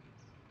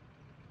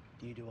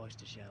 Do you do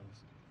oyster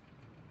shells?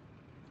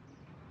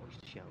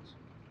 Oyster shells?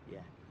 Yeah.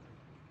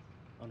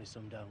 Only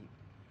some don't.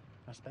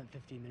 I spent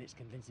 15 minutes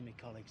convincing my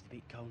colleagues to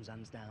beat cones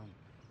hands down.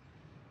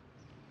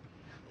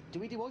 Do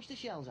we do oyster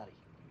shells, Harry?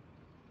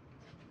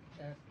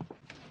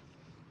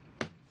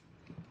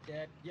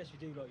 Yes, we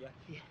do, don't you?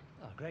 Yeah.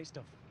 Oh, great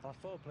stuff. I'll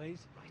have 4, please.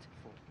 Right,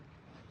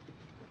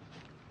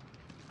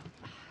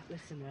 4.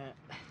 Listen,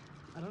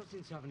 I don't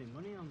seem to have any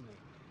money on me.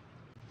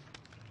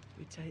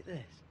 You take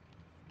this.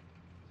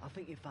 I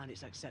think you'd find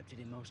it's accepted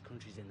in most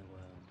countries in the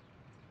world.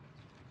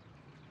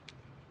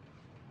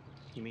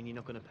 You mean you're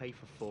not going to pay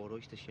for 4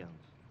 oyster shells?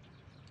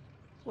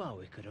 Well,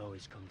 we could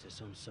always come to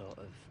some sort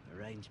of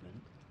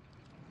arrangement.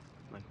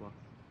 Like what?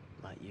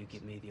 Like you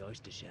give me the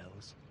oyster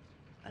shells,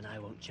 and I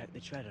won't check the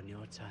tread on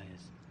your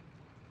tyres.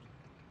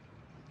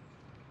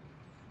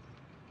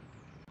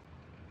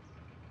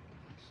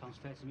 Sounds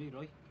fair to me,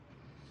 Roy.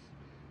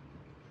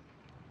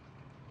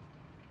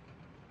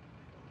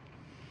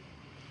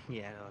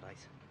 Yeah, all right.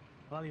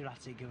 While you're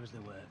at it, give us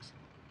the works.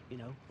 You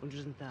know,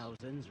 hundreds and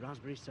thousands,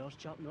 raspberry sauce,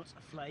 chopped nuts,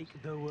 a flake,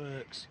 the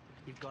works.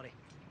 You've got it.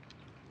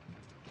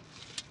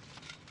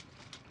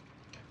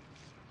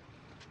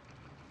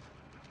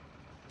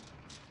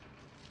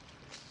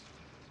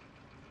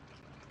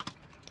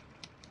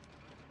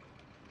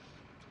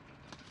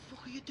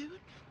 you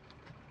doing?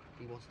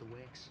 He wants the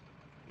works.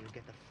 He'll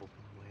get the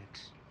fucking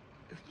works.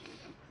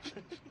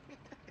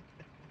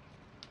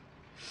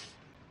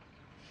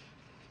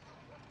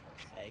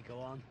 Hey, go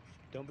on.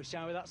 Don't be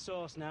shy with that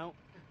sauce now.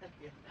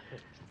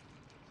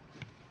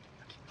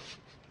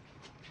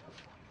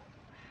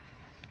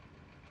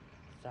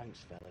 Thanks,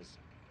 fellas.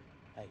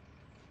 Hey,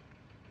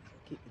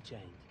 keep the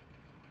change.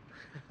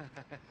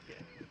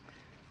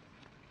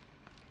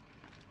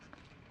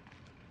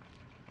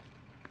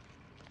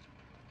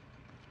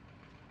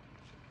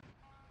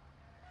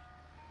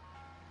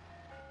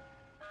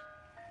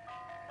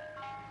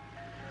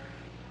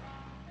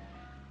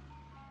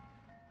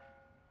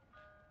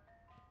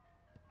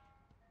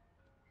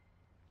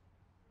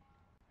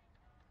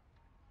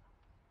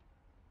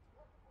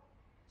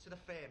 To the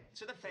fame.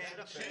 To the fame.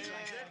 To the fame.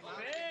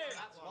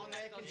 Long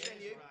may it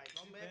continue.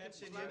 Long may it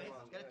continue.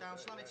 Get it down.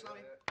 Slam it, slam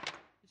it.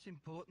 It's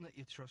important that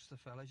you trust the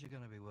fellas you're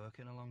going to be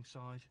working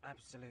alongside.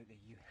 Absolutely.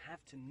 You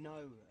have to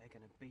know that they're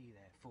going to be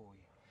there for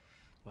you.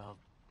 Well,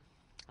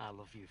 I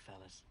love you,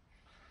 fellas.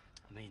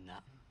 I mean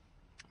that.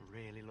 I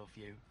really love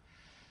you.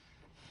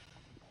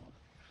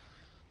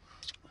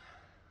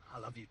 I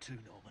love you too,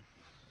 Norman.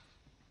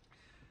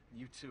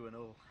 You too and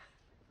all.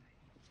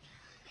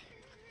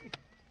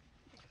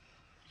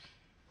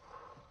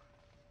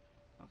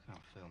 I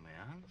can't feel my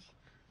hands.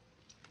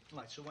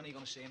 Right, so when are you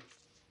going to see him?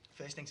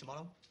 First thing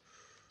tomorrow?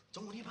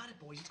 Don't worry about it,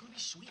 boys. It's going to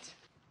be sweet.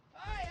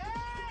 Hey,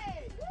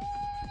 hey! Woo!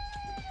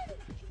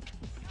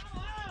 Come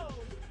on!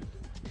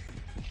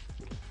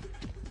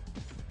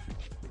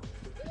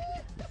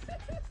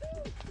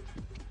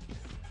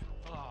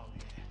 Oh,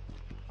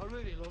 yeah. I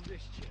really love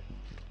this chick.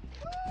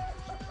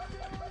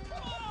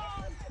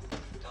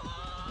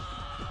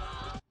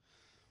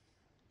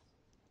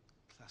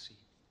 Classy.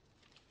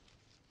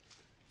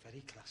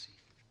 Very classy.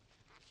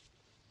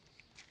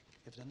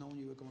 If I'd known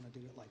you were going to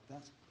do it like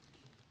that,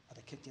 I'd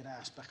have kicked your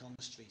ass back on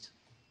the street.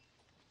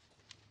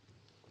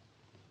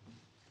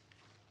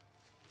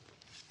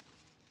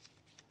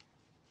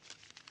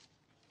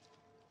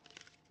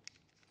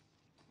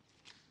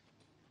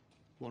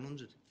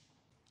 $100.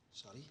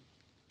 Sorry? Do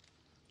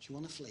you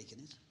want a flake in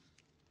it?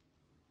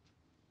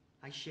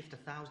 I shift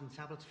 1,000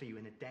 tablets for you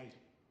in a day.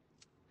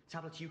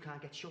 Tablets you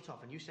can't get shut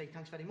off, and you say,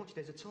 thanks very much,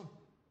 there's a ton.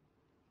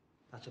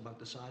 That's about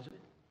the size of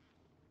it.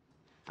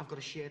 I've got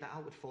to share that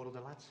out with 4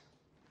 other lads.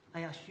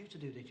 I asked you to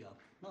do the job,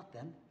 not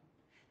them.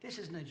 This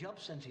isn't a job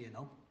centre, you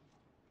know.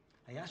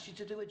 I asked you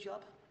to do a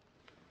job,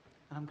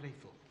 and I'm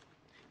grateful.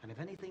 And if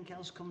anything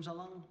else comes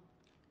along,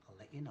 I'll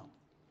let you know.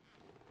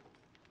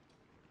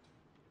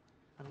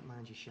 I don't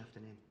mind you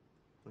shafting in,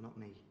 but not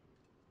me.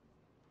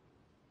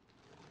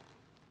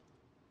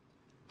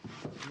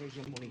 Here's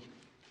your money.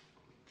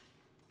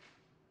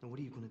 Now, what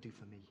are you going to do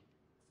for me?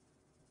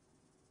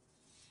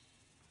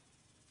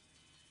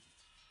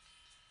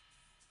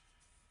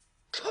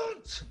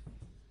 Cunt!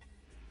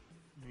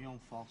 Your own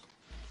fault.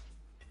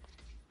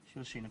 Should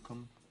have seen it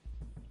coming.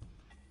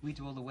 We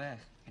do all the work,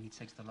 and he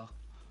takes the lot.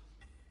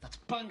 That's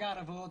bang out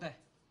of order.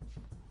 What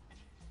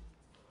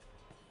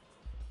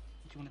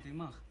do you want to do,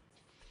 Mark?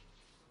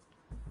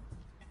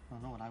 I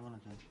know what I want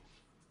to do.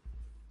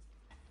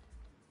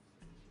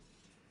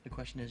 The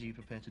question is, are you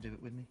prepared to do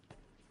it with me?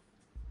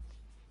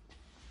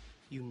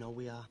 You know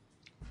we are.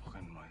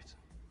 Fucking right.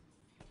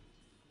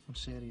 I'm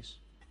serious.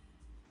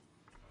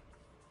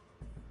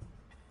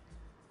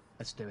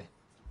 Let's do it.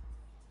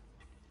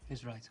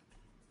 He's right.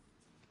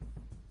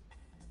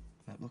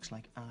 It looks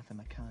like Arthur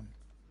McCann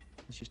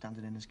has just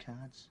handed in his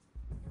cards.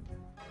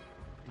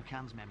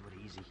 McCann's men were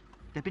easy.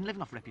 They've been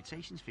living off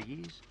reputations for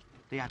years.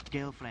 They had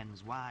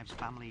girlfriends, wives,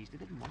 families. They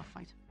didn't want to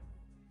fight.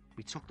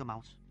 We took them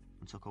out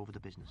and took over the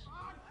business.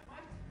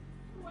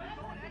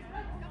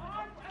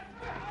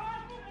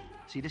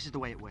 See, this is the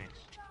way it works.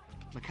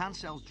 McCann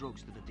sells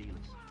drugs to the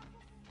dealers.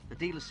 The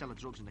dealers sell the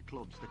drugs in the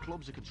clubs. The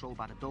clubs are controlled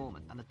by the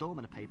doorman, and the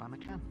doormen are paid by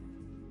McCann.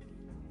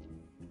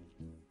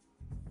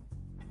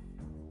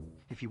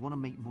 If you want to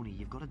make money,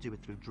 you've got to do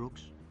it through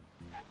drugs.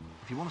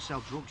 If you want to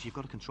sell drugs, you've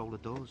got to control the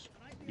doors.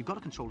 You've got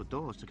to control the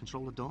doors to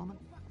control the doorman.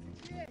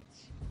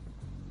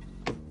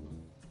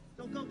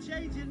 Don't go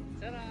changing.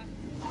 The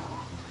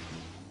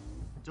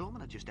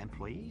doormen are just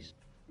employees.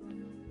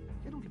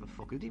 They don't give a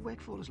fuck who they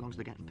work for as long as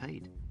they're getting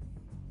paid.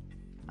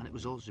 And it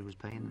was us who was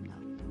paying them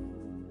now.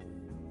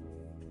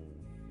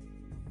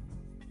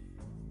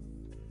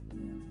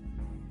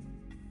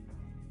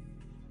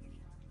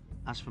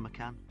 As for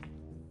McCann,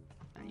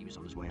 he was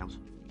on his way out.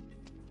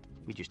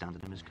 We just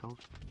handed him his coat.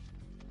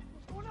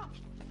 What's going on?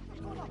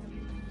 What's going on?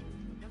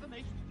 Never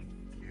me.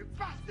 You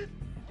bastard!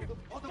 You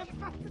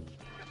bastard!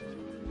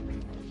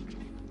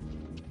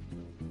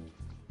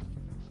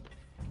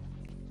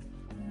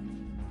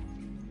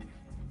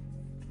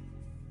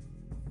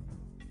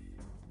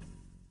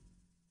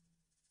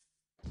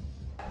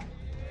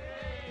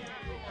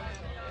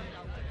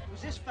 It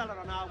was this fella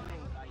on our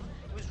wing, right?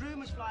 There was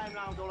rumours flying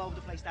around all over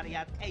the place that he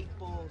had 8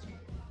 balls.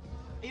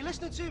 Are you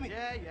listening to me?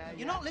 Yeah.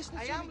 You're not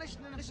listening to me? I am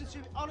listening. Listen to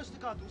me. Honest to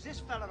God, there was this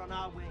fella on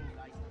our wing,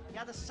 right? He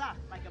had a sack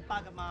like a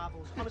bag of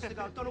marbles. Honest to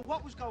God, don't know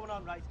what was going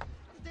on, right?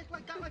 the dick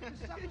like that, like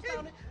the sappers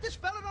down it. This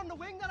fella on the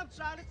wing that I'm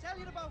trying to tell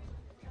you about.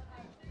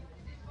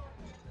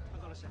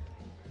 Hang on a sec.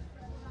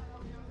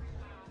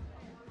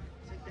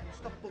 Take them,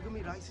 stop bugging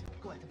me, right?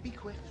 Go ahead, be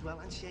quick as well,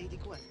 and shady,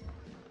 go ahead.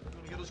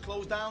 You got us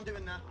closed down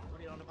doing that. What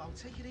are you on about?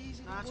 Take it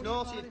easy. Nah, it's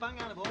naughty, it's bang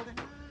out of order.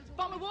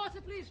 Bottle of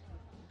water, please.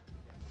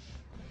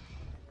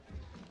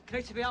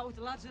 Great to be out with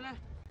the lads, innit?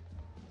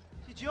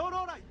 Is your jaw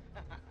all right?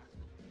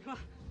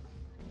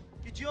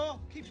 Your jaw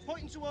keeps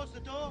pointing towards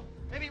the door.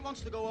 Maybe it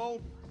wants to go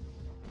home.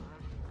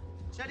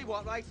 Tell you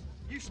what, right?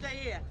 You stay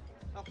here.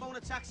 I'll phone a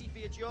taxi for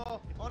your jaw.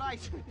 All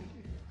right?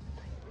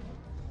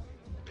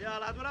 Yeah,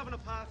 lad, we're having a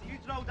party. You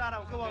throw that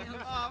out. Go on.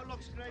 Oh, it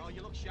looks great. Oh,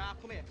 you look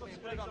sharp. Come here. Come here.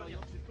 Put it on. Come here.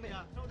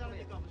 Throw that in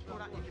your gum as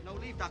well. No,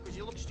 leave that, because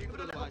you look stupid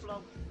otherwise.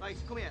 Right,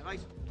 come here, right?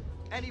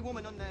 Any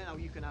woman on there now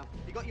you can have.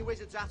 You got your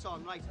wizard's hat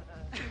on, right?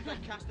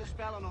 Cast a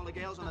spell on all the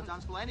girls on the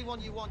dance floor.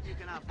 Anyone you want, you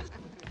can have.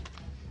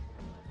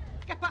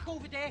 Get back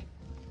over there.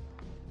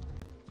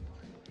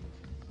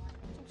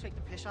 Don't take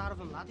the piss out of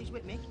him, lad. He's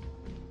with me.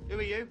 Who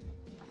are you?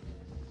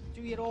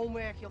 Do your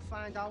homework, you'll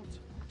find out.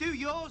 Do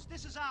yours.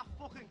 This is our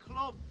fucking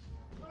club.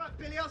 All right,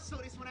 Billy, I'll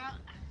sort this one out.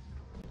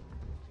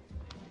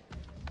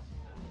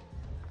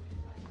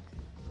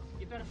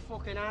 You better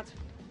fucking add.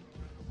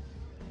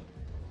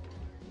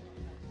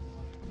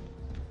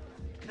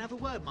 Can I have a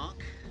word,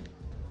 Mark?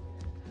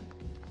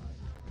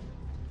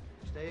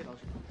 Stay here, guys.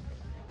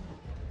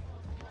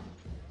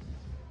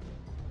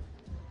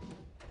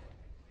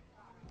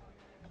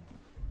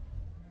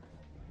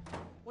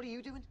 What are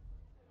you doing?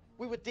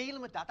 We were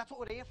dealing with that. That's what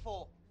we're here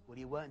for. Well,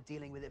 you weren't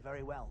dealing with it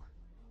very well.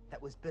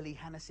 That was Billy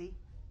Hennessy.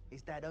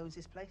 His dad owns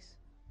this place.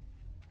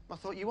 I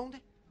thought you owned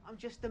it. I'm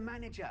just the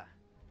manager.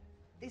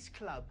 This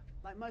club,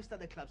 like most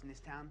other clubs in this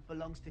town,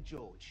 belongs to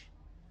George.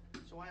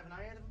 So why haven't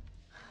I heard of him?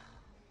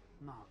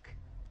 Mark,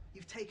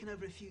 you've taken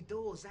over a few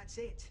doors, that's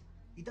it.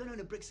 You don't own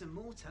a bricks and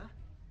mortar.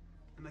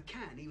 And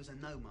McCann, he was a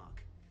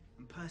no-mark.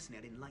 And personally,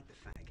 I didn't like the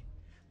fag.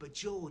 But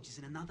George is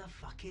in another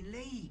fucking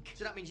league.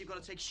 So that means you've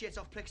got to take shit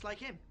off pricks like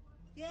him?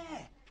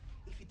 Yeah,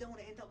 if you don't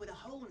want to end up with a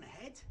hole in the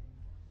head.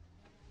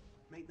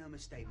 Make no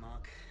mistake,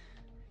 Mark.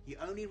 You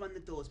only run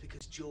the doors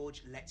because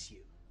George lets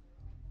you.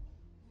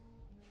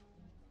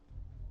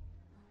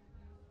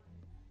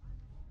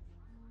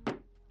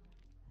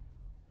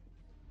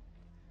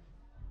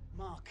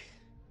 Mark,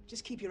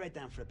 just keep your head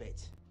down for a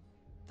bit.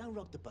 Don't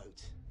rock the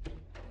boat.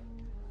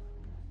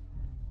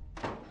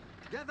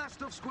 Get that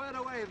stuff squared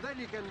away and then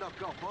you can knock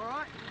off, all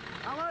right?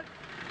 Alan,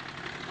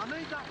 I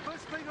need that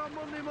first thing on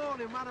Monday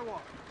morning, no matter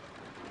what.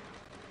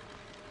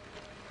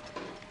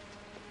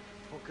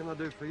 What can I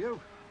do for you?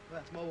 Well,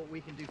 that's more what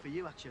we can do for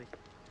you, actually.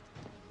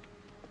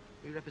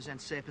 We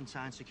represent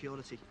Serpentine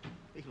Security.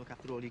 We can look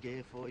after all your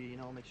gear for you, you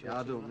know, make sure... Yeah,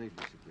 I don't need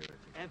the security.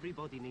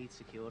 Everybody needs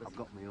security. I've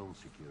got my own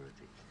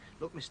security.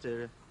 Look,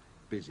 Mr...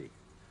 Busy.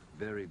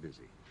 Very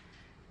busy.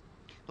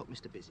 Look,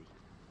 Mr. Busy.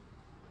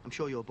 I'm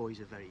sure your boys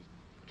are very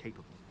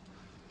capable,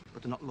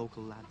 but they're not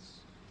local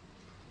lads.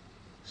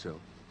 So?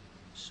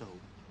 So,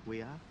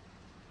 we are.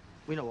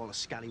 We know all the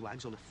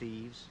scallywags, all the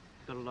thieves.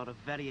 Got a lot of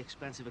very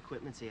expensive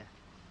equipment here.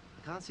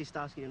 I can't see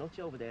Starsky and Hutch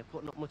over there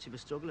putting up much of a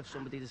struggle if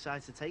somebody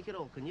decides to take it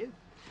all, can you?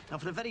 Now,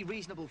 for a very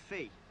reasonable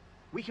fee,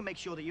 we can make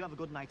sure that you have a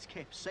good night's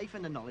kip, safe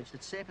in the knowledge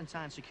that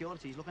Serpentine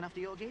Security is looking after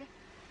your gear.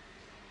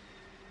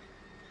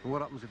 And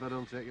what happens if I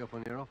don't take you up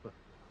on your offer?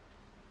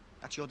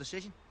 That's your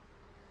decision.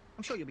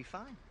 I'm sure you'll be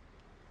fine.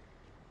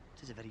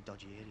 It is a very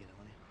dodgy area,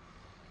 though, isn't it?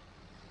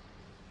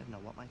 You never know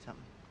what might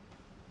happen.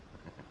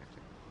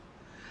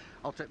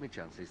 I'll take my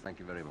chances, thank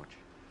you very much.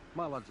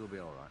 My lads will be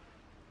all right.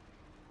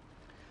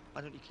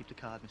 Why don't you keep the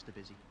card, Mr.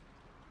 Busy?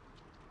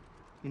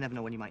 You never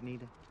know when you might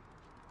need it.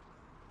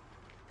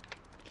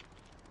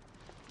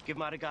 Give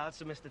my regards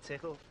to Mr.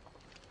 Tickle.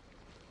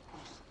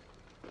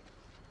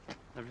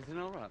 Everything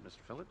all right, Mr.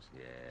 Phillips?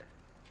 Yeah.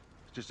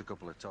 It's just a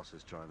couple of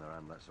tossers trying their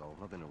hand, that's all.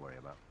 Nothing to worry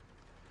about.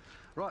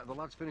 Right, the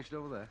lad's finished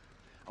over there.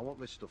 I want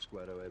this stuff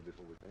squared away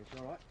before we finish,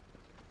 all right?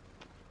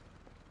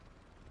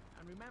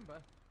 And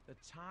remember, the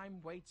time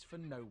waits for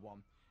no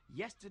one.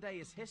 Yesterday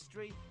is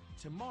history,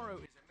 tomorrow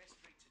is a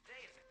mystery,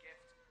 today is a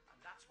gift, and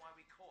that's why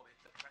we call it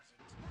the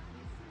present.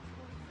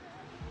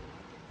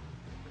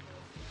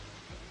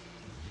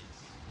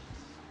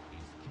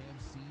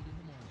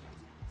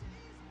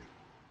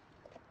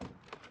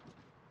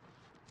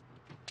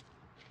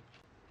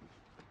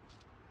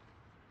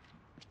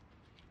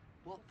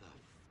 What the...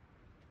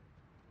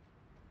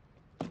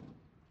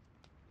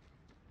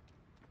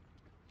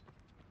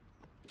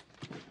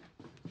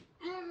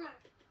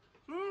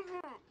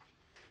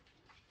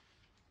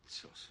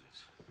 Tossers.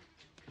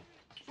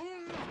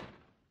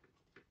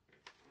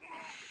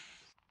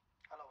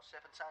 Hello,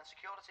 Serpentine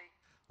Security.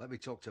 Let me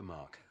talk to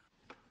Mark.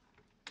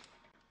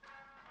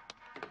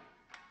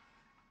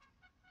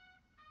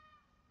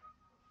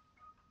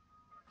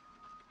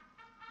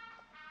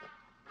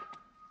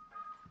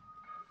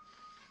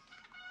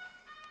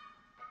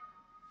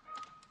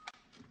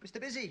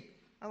 Mr. Busy,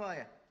 how are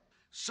you?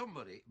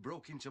 Somebody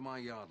broke into my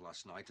yard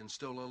last night and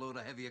stole a load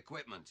of heavy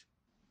equipment.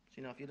 So,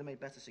 you know, if you'd have made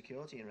better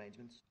security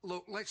arrangements...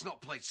 Look, let's not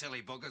play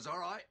silly buggers, all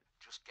right?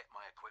 just get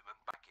my equipment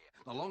back here.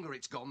 The longer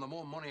it's gone, the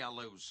more money I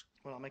lose.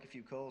 Well, I'll make a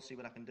few calls, see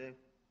what I can do.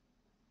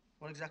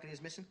 What exactly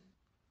is missing?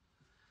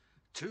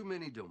 2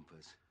 mini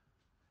dumpers,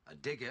 a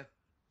digger,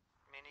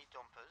 Mini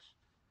dumpers.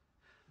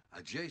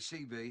 a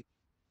JCB,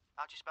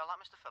 How'd you spell that,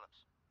 Mr.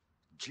 Phillips?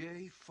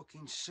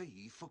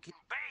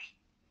 J-fucking-C-fucking-B.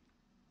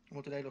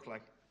 What do they look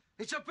like?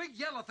 It's a big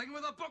yellow thing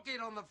with a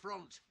bucket on the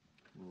front.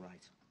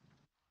 Right.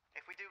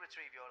 If we do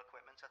retrieve your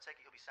equipment, I take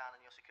it you'll be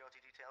signing your security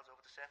details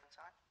over to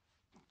Serpentine?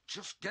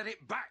 Just get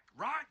it back,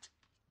 right?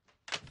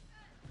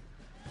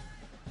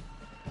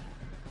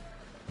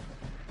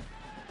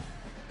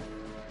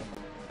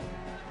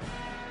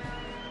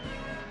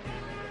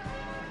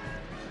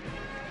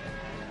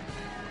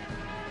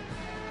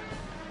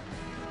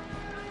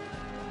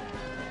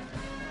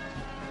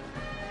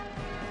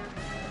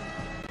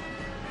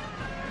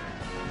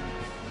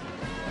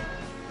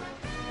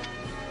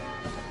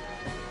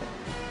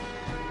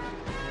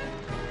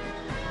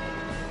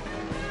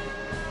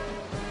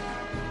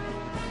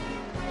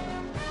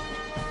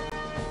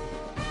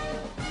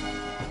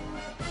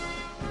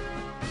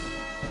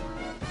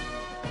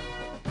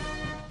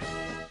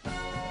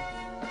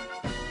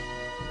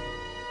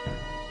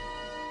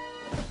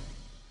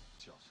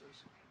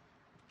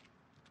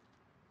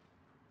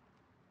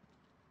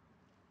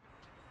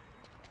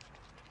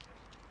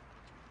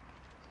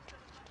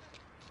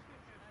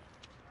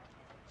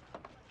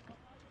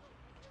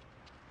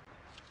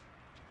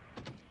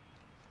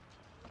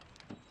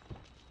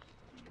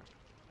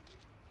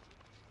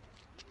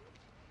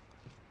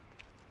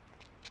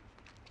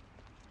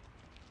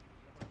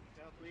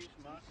 Please,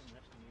 Mark, and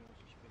rest of your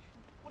suspicion.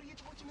 What are you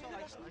doing?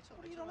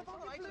 What are you on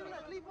about?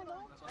 Leave me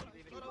alone.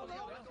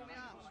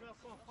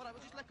 All right, we'll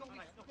just let go. All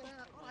right.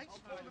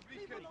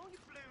 Leave me alone, you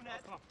balloon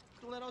head.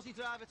 Don't let Ozzy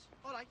drive it.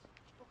 All right.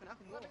 Fucking hell,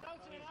 I can walk.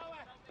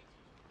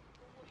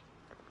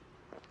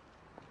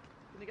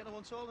 Can you get the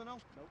one taller now?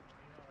 No.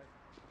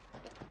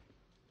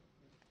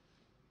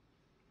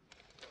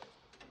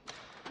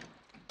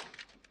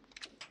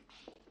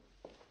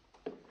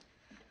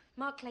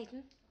 Mark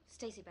Clayton,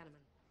 Stacey Bannerman.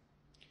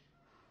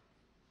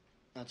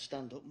 I'd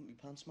stand up and my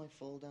pants might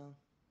fall down.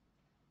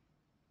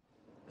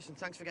 Listen,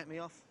 thanks for getting me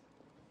off.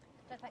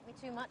 Don't thank me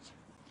too much.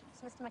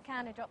 It's Mr.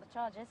 McCann who dropped the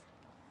charges.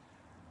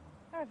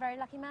 You're a very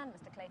lucky man,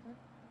 Mr. Clayton.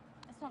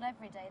 It's not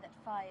every day that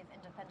 5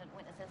 independent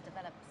witnesses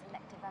develop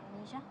selective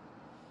amnesia.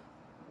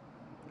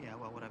 Yeah,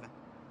 well, whatever.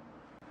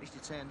 At least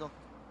you turned up.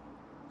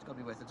 It's got to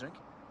be worth a drink.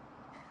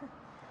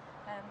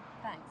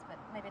 Thanks, but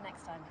maybe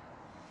next time.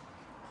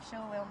 I'm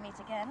sure we'll meet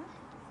again.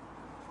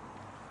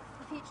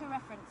 For future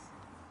reference.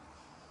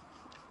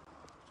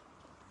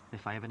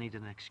 If I ever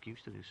needed an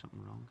excuse to do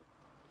something wrong,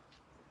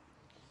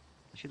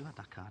 I should have had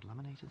that card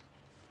laminated.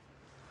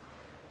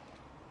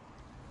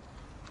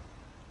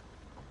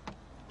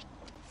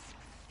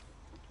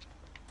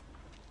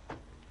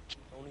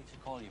 Don't need to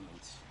call you,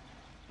 mates.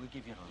 We'll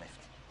give you a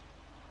lift.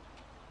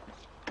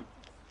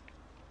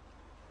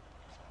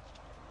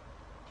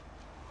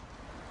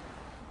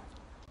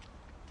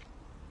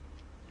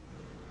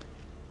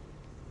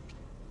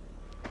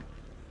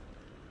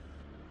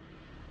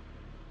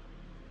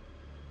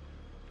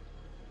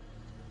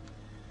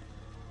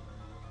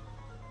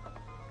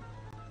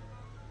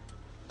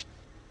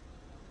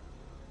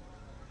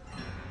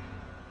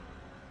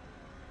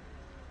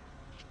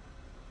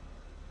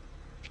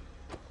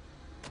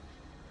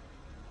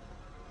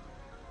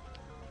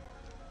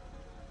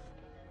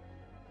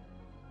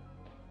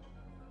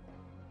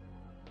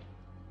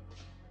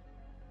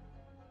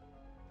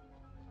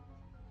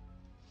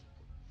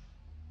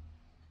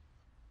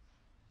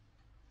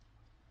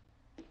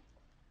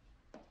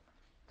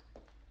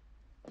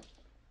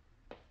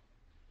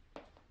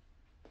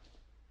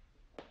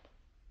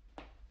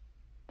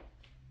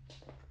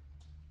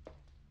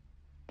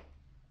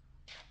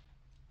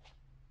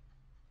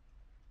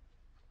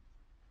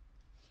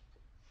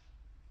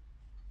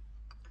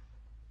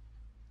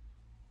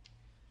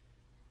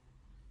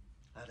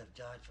 I'd have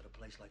died for a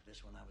place like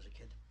this when I was a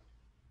kid.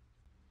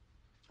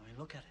 I mean,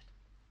 look at it.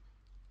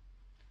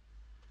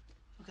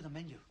 Look at the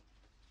menu.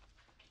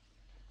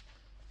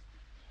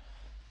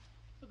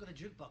 Look at the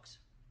jukebox.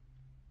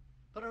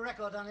 Put a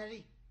record on,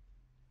 Eddie.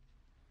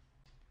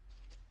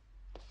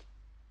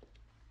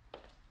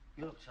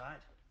 You look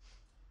tired.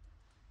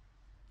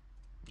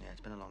 Yeah,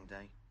 it's been a long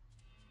day.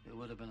 It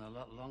would have been a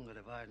lot longer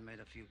if I had made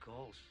a few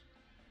calls.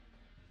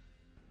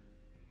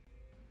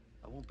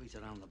 I won't beat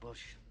around the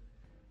bush.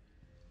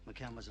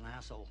 McCann was an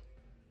asshole,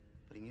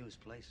 but he knew his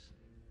place.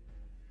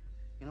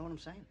 You know what I'm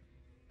saying?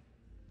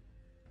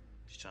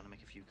 Just trying to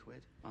make a few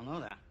quid. I know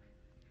that.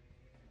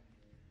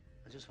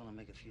 I just want to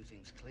make a few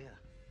things clear.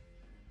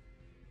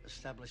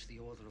 Establish the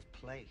order of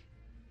play.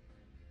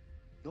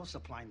 You're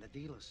supplying the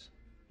dealers.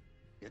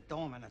 Your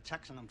doormen are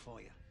taxing them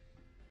for you.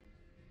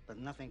 But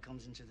nothing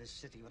comes into this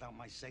city without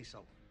my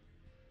say-so.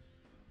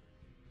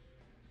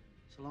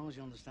 So long as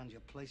you understand your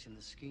place in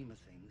the scheme of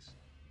things,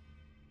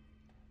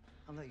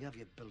 I'll let you have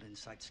your building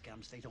site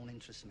scams. They don't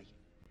interest me.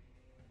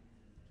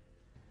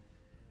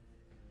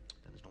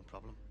 Then there's no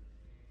problem.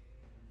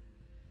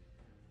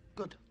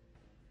 Good.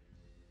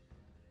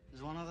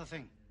 There's one other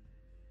thing.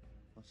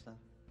 What's that?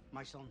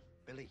 My son,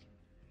 Billy.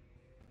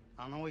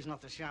 I know he's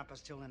not the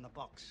sharpest tool in the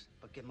box,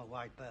 but give him a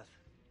wide berth.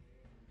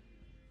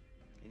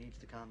 He needs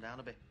to calm down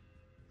a bit.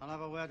 I'll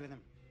have a word with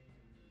him.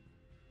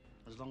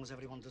 As long as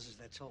everyone does as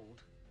they're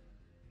told,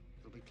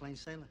 it'll be plain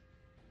sailing.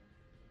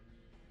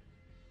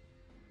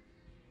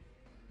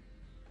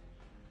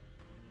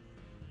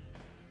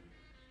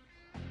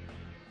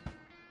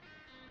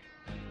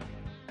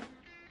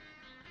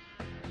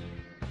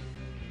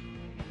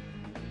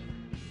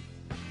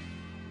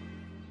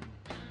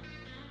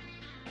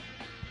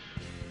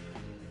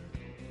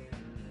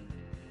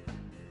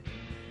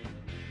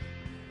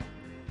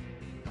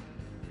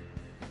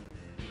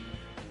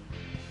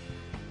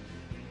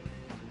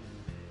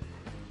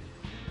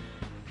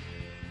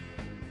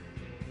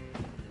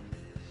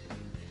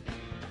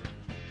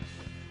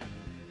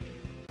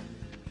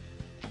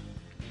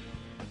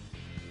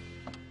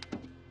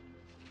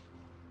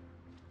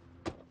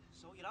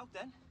 So you're out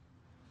then?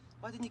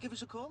 Why didn't you give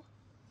us a call?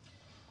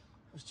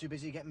 I was too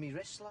busy getting me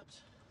wrist slapped.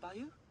 By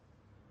you?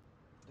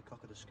 The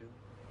cock of the school.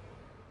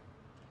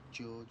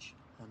 George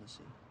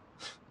Hennessy.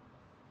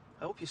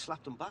 I hope you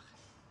slapped him back.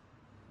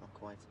 Not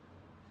quite.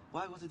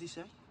 Why? What did he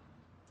say?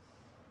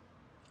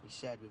 He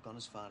said we've gone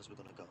as far as we're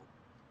going to go,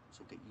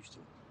 so get used to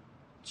it.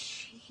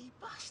 Cheeky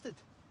bastard.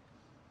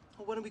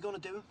 Well, when are we going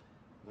to do him?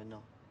 We're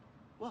not.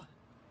 What?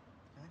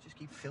 I just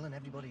keep filling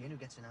everybody in who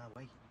gets in our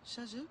way.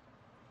 Says who?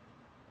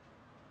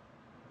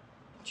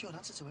 That's your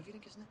answer to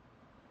everything, isn't it?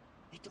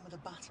 Hit them with a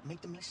bat,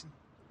 make them listen.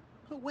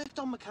 Well, it worked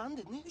on McCann,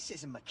 didn't it? This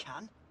isn't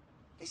McCann.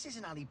 This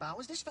isn't Ali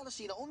Bowers. This fella's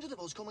seen 100 of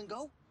us come and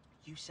go.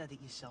 You said it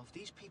yourself.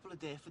 These people are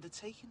there for the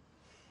taking.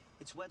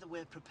 It's whether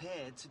we're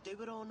prepared to do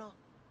it or not.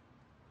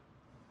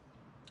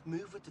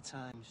 Move with the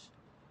times.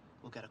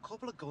 We'll get a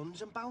couple of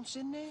guns and bounce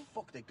in there.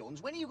 Fuck the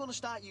guns. When are you going to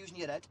start using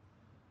your head?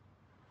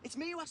 It's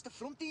me who has to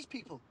front these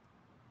people.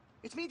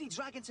 It's me they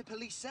drag into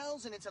police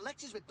cells and into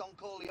lectures with Don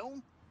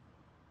Corleone.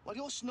 While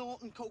you're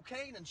snorting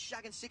cocaine and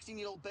shagging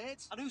 16-year-old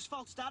birds. And whose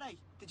fault's that, eh?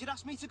 Did you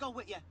ask me to go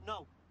with you?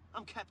 No.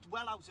 I'm kept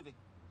well out of it.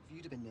 If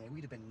you'd have been there, we'd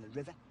have been in the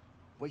river.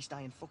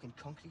 Waist-high fucking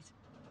concrete.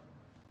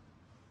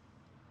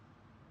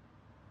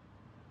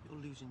 You're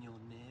losing your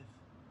nerve.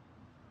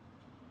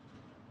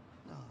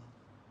 No.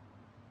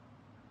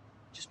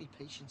 Just me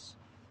patience.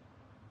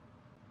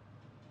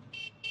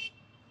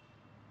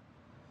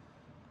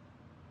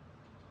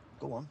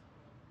 Go on.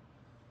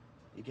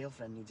 Your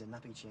girlfriend needs a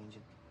nappy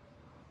changing.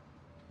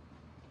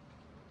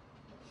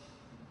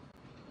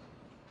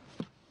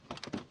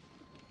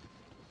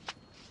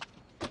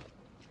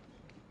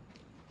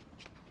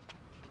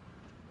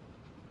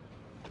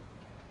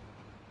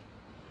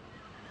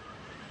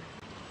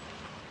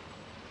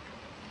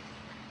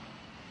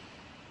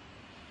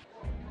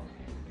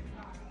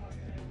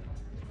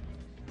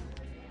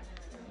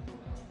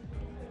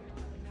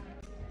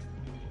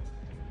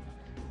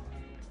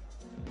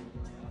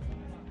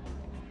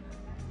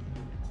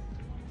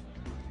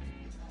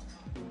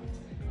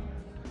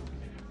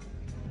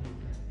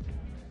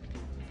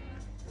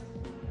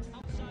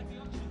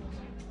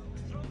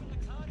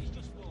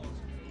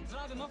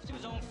 Off to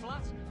his own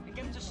flat and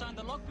get him to sign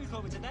the logbook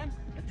over to them.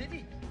 And did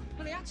he?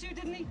 Well, he had to,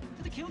 didn't he?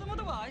 Could have killed him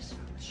otherwise.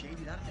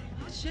 Shady, that thing.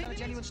 That's shady. Is that a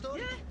genuine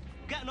story? Yeah.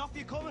 Getting off,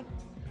 you coming?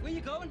 Where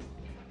you going?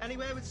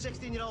 Anywhere with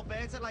 16-year-old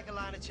birds, I'd like a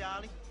line of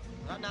Charlie.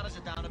 That narrows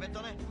it down a bit,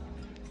 doesn't it?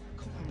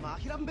 Come on,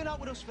 Mark, you haven't been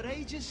out with us for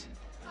ages.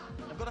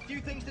 I've got a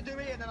few things to do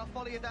here, and then I'll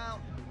follow you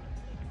down.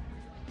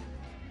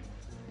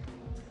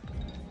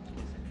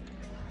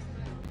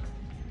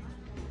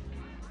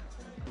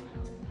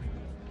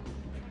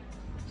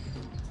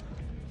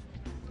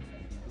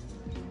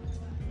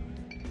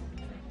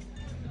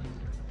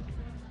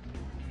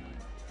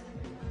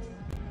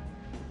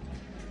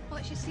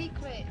 What's your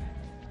secret?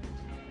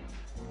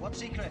 What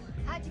secret?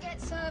 How to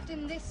get served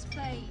in this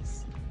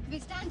place. We've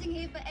been standing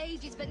here for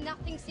ages, but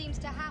nothing seems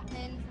to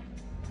happen.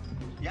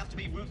 You have to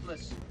be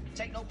ruthless.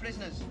 Take no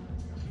prisoners.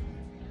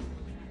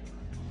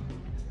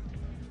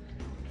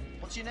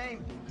 What's your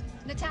name?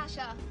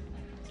 Natasha.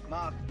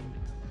 Mark.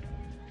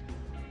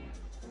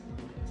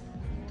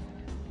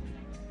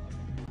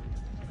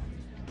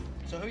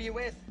 So who are you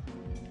with?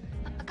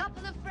 A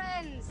couple of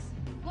friends.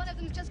 One of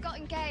them's just got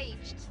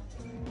engaged.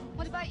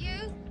 What about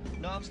you?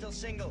 No, I'm still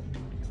single.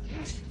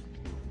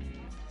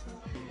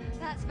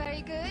 That's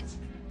very good.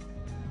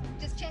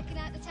 Just checking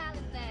out the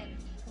talent then.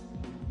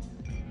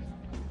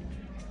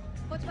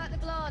 What about the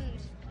blonde?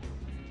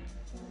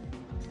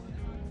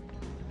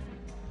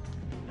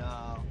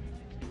 No.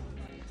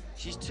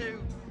 She's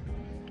too...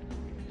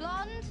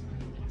 Blonde?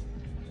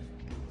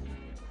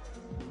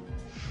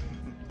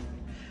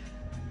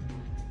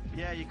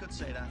 Yeah, you could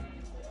say that.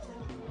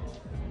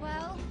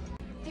 Well,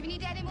 if you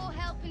need any more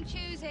help in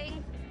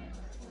choosing,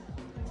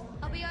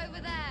 I'll be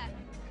over there.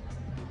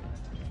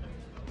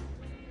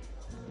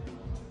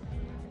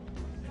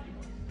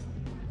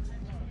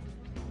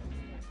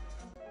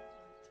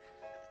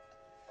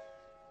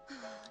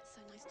 It's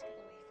so nice to get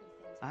away from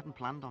things. I hadn't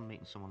planned on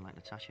meeting someone like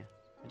Natasha.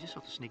 It just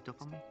sort of sneaked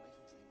up on me.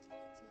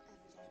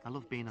 I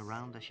loved being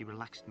around her. She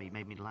relaxed me,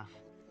 made me laugh.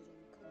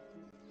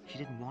 She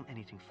didn't want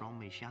anything from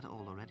me. She had it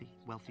all already.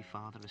 Wealthy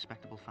father,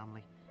 respectable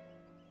family.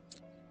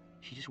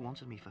 She just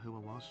wanted me for who I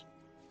was,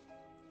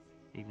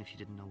 even if she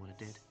didn't know what I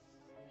did.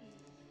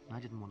 And I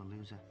didn't want to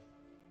lose her,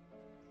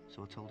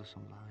 so I told her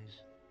some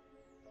lies.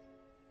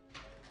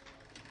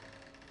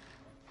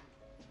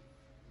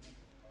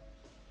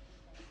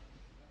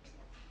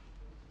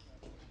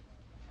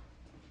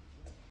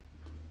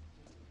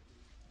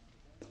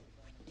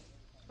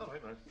 All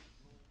right, man.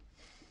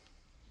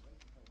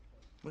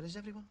 Where is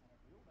everyone?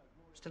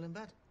 Still in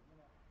bed?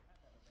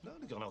 No,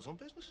 they've gone out on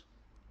business.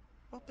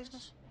 What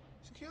business?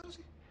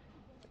 Security.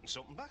 Getting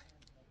something back.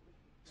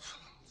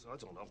 I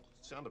don't know.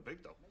 It sounded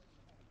big, though.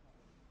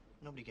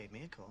 Nobody gave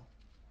me a call.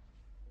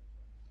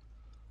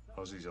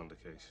 Ozzy's on the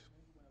case.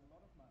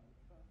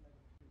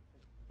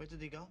 Where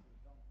did he go?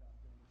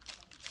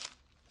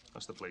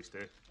 That's the place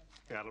there.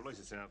 Yeah, I'll write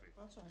it down for you.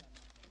 That's all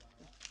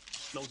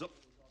right. Loads up.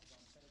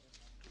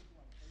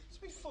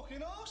 It's me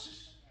fucking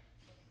horses.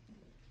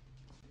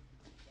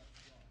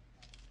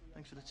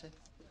 Thanks for the tip.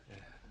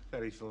 Yeah,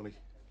 very funny.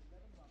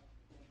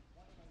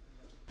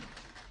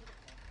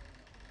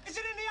 Is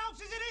it in the house?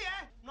 Is it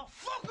here? I'm not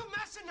fucking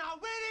messing now.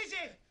 Where is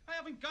it? I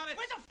haven't got it.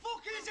 Where the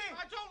fuck is it?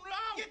 I don't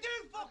know. You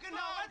do fucking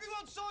know.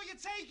 Everyone saw you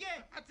take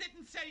it. I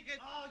didn't take it.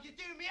 Oh, you're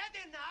doing me head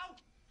in now.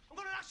 I'm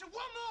gonna ask you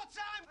one more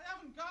time. I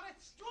haven't got it.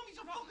 Do you want me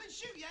to fucking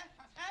shoot you?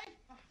 Eh?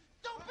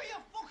 Don't be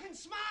a fucking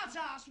smart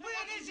ass.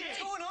 Where is it?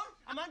 What's going on?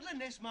 I'm handling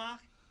this,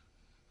 Mark.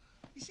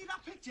 You see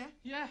that picture?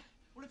 Yeah.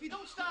 Well, if you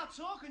don't start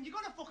talking, you're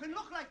gonna fucking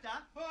look like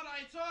that. All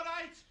right, all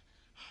right.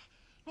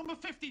 Number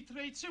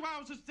 53, 2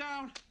 houses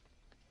down.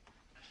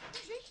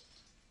 Ozzy?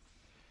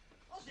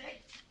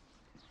 Ozzy?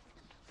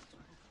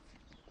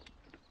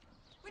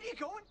 Where are you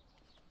going?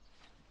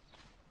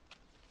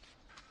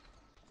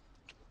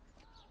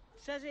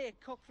 Says here,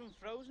 cooked from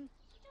frozen.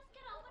 Just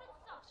get over it,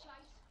 stop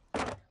shite.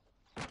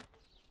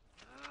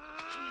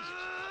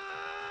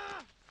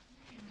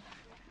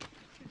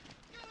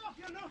 Get off,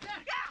 you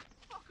nutter!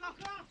 Fuck off!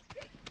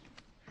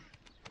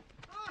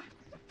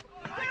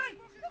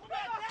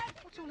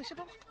 What's all this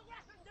about?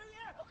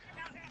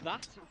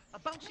 That? A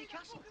bouncy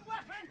castle?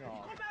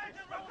 Oh.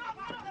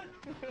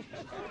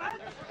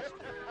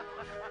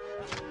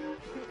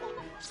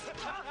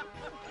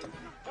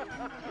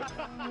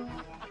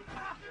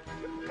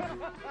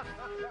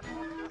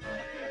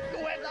 Go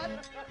ahead, lad.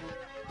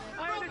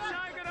 I am the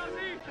tiger,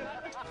 Ozzy.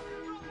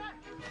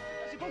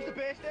 You're supposed to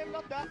base them,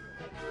 not that.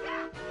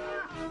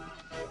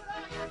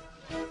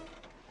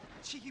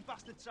 Cheeky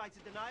bastard tried to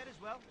deny it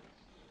as well.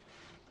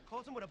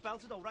 Caught him with a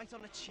belted though, right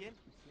on the chin.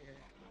 Yeah.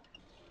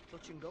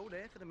 Touch and go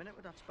there for the minute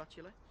with that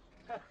spatula.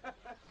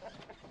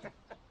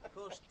 Of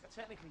course,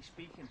 technically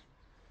speaking,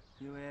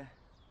 you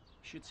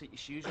should take your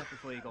shoes off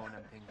before you go on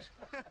them things.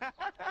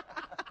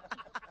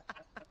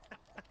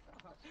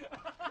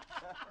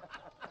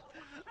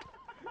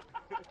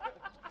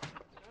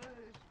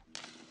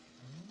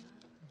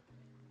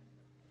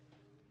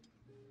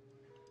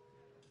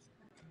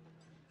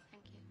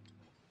 Thank you.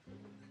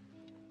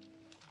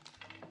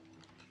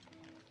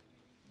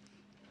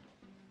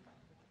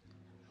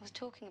 I was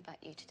talking about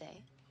you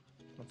today.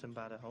 Nothing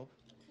bad, I hope.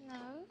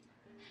 No,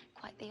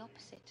 quite the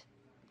opposite.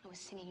 I was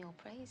singing your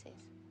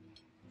praises.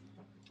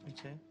 Me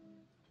too.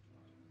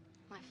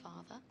 My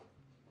father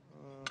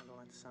Oh, I don't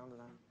like the sound of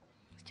that.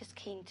 was just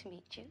keen to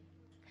meet you,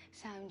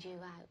 sound you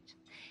out.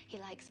 He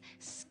likes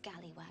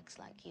scallywags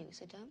like you,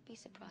 so don't be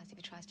surprised if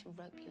he tries to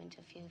rope you into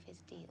a few of his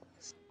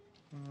deals.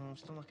 I'm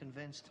still not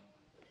convinced.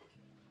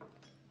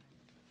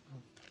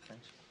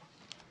 Thanks.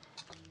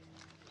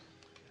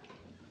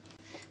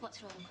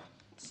 What's wrong?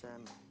 It's,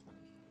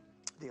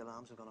 the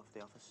alarms have gone off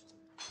the office.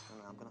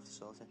 And I'm gonna have to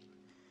sort it.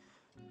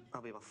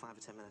 I'll be about 5 or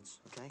 10 minutes,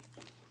 okay?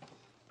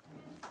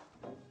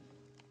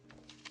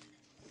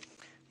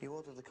 You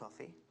order the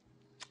coffee,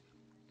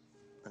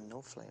 and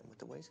no flirting with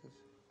the waiters.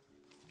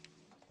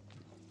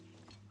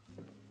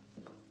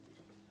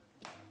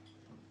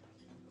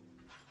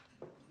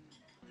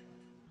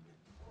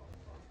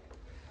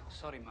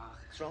 Sorry, Mark.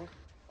 What's wrong?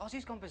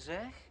 Ozzy's gone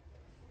berserk.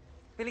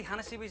 Billy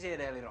Hannessy was here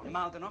earlier on,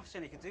 mouthed enough,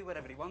 saying he could do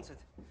whatever he wanted.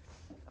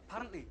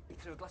 Apparently, he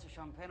threw a glass of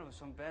champagne over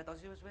some bird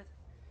Ozzy was with.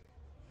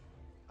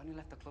 Only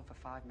left the club for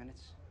 5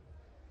 minutes.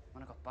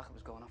 When I got back, it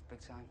was going off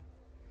big time.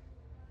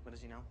 Where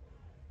is he now?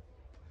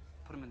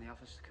 Put him in the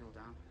office to cool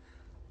down.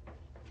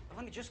 I've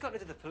only just got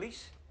rid of the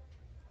police.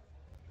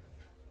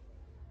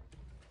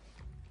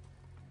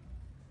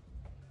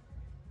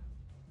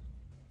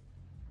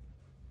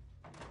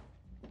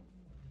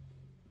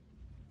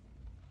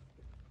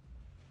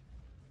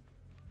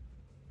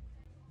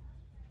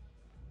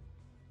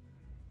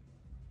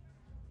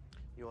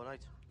 You all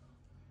right?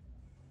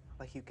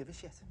 Like you give a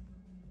shit?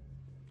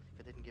 If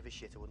I didn't give a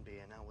shit, I wouldn't be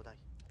here now, would I?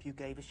 If you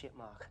gave a shit,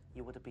 Mark,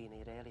 you would have been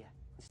here earlier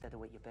instead of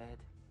with your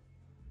bird.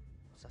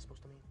 What's that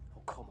supposed to mean?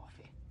 Oh, come off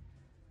it.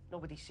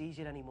 Nobody sees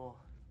you anymore.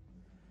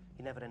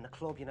 You're never in the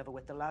club, you're never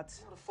with the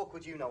lads. What the fuck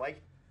would you know, eh?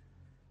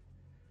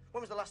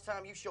 When was the last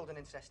time you showed an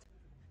interest?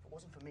 If it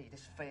wasn't for me,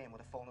 this firm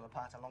would have fallen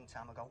apart a long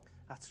time ago.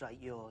 That's right,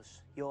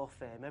 yours. Your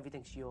firm,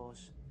 everything's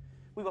yours.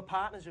 We were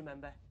partners,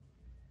 remember?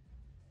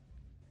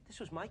 This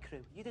was my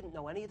crew. You didn't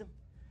know any of them.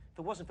 If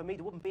it wasn't for me,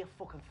 there wouldn't be a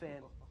fucking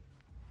firm.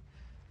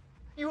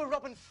 You were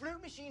robbing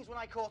fruit machines when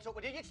I caught up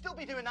with you. You'd still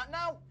be doing that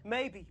now.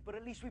 Maybe, but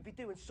at least we'd be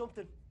doing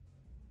something.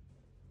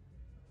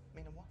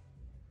 Meaning what?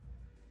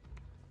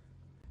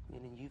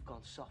 Meaning you've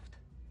gone soft.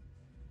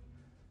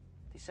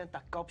 They sent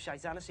that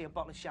gobshite Hennessy a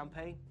bottle of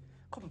champagne.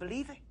 Couldn't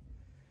believe it.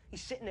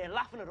 He's sitting there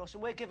laughing at us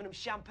and we're giving him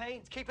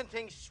champagne. It's keeping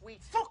things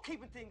sweet. Fuck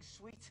keeping things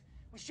sweet.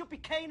 We should be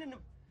caning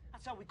them.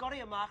 That's how we got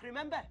here, Mark,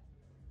 remember?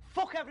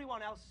 Fuck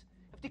everyone else.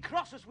 If they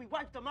cross us, we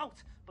wipe them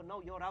out. But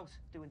no, you're out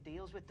doing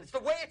deals with them. It's the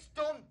way it's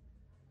done. Do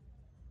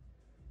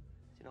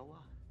you know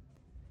what?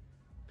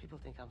 People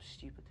think I'm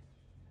stupid.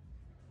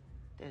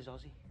 There's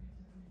Ozzy.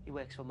 He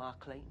works for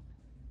Mark Clayton.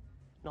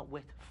 Not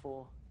with,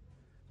 for.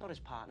 Not his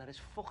partner, his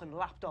fucking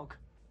lapdog.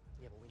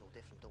 Yeah, but we know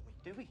different, don't we?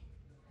 Do we?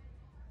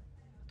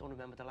 Don't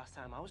remember the last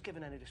time I was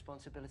given any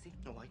responsibility.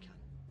 No, I can.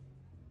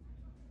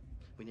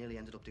 We nearly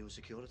ended up doing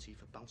security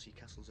for bouncy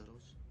castles at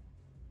us.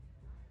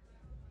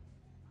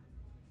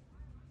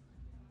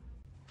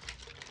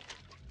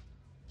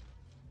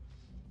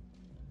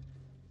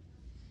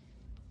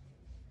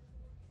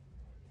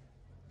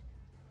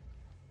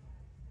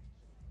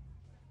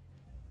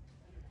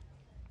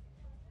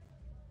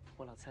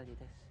 Well, I'll tell you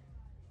this.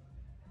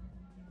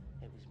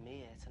 It was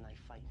me here tonight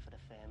fighting for the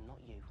firm, not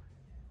you,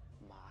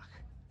 Mark.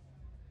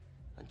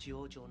 And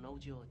George or no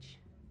George,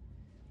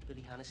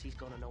 Billy Hennessy's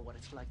gonna know what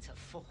it's like to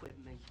fuck with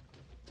me.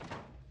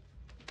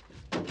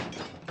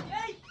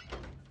 Hey!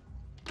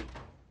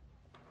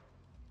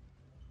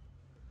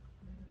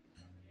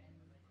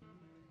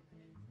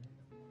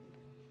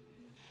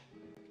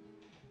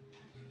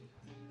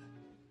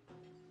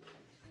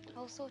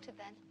 All sorted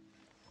then?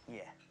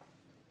 Yeah.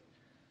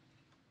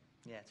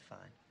 Yeah, it's fine.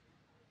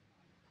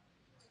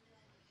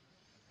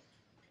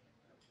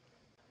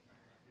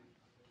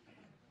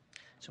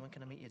 So when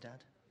can I meet your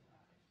dad?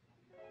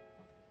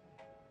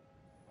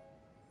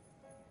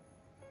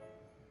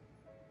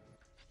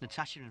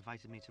 Natasha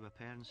invited me to her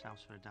parents'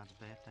 house for her dad's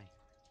birthday.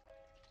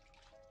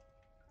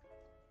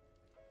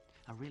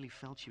 I really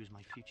felt she was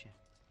my future.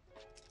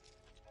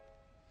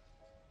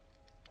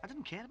 I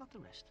didn't care about the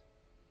rest.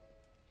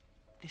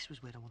 This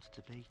was where I wanted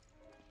to be.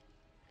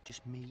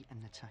 Just me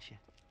and Natasha.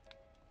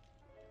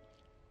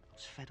 I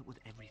was fed up with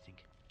everything.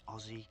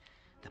 Ozzy,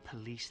 the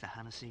police, the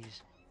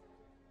Hennessy's.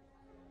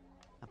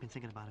 I've been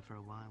thinking about it for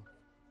a while.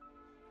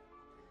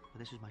 But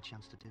this was my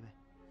chance to do it.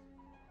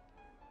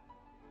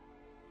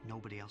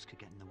 Nobody else could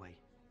get in the way.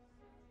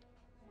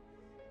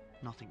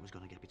 Nothing was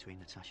going to get between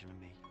Natasha and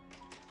me.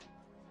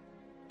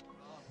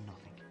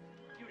 Nothing.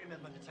 You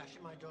remember Natasha,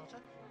 my daughter?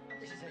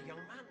 This is a young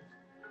man.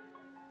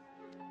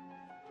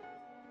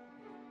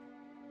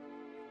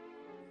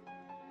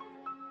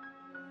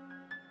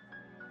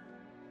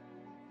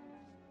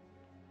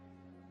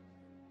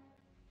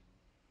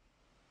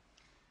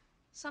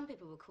 Some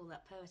people would call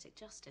that poetic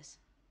justice.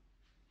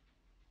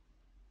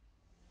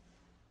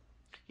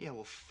 Yeah,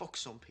 well, fuck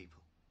some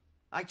people.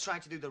 I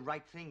tried to do the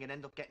right thing and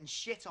end up getting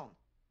shit on.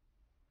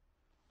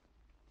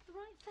 The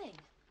right thing?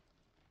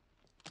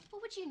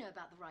 What would you know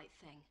about the right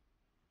thing?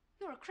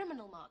 You're a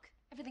criminal, Mark.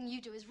 Everything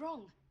you do is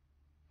wrong.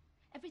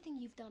 Everything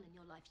you've done in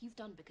your life, you've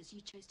done because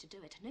you chose to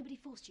do it. Nobody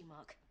forced you,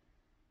 Mark.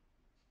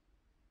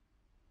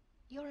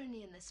 You're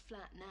only in this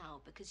flat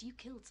now because you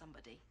killed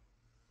somebody.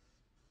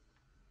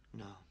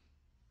 No.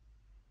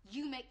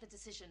 You make the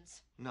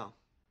decisions. No.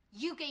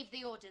 You gave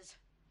the orders.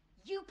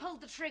 You pulled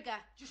the trigger.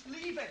 Just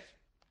leave it!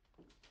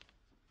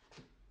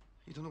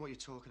 You don't know what you're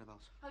talking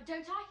about. Oh,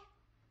 don't I?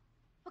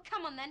 Well,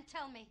 come on then,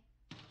 tell me.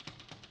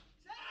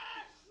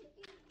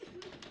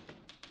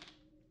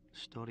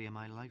 Story of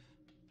my life.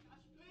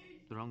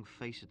 The wrong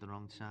face at the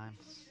wrong time.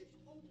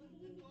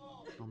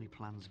 All my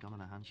plans gone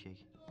on a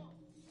handshake.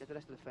 Get the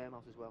rest of the firm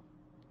out as well.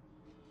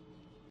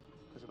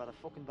 Because I've had a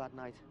fucking bad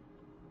night.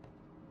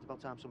 It's about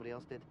time somebody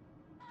else did.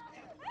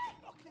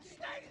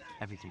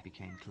 Everything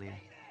became clear.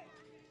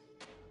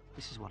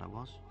 This is what I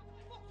was.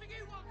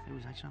 Who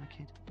was I trying to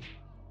kid?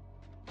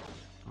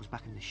 I was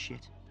back in this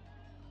shit.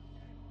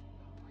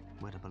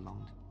 Where I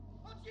belonged.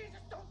 Oh,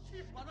 Jesus, don't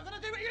you! What am I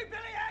gonna do with you,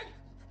 Billy, eh?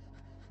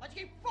 Why'd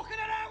you keep fucking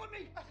around with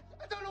me?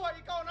 I don't know what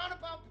you're going on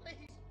about,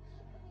 please.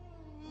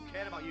 I don't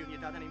care about you and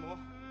your dad anymore.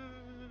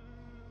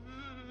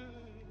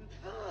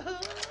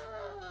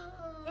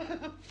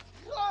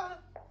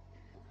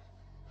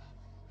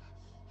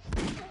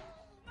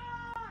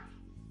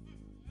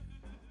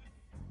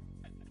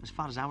 As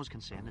far as I was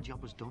concerned, the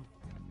job was done.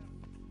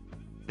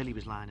 Billy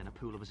was lying in a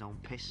pool of his own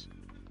piss.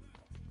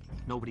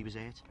 Nobody was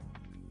hurt.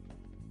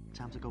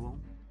 Time to go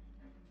home.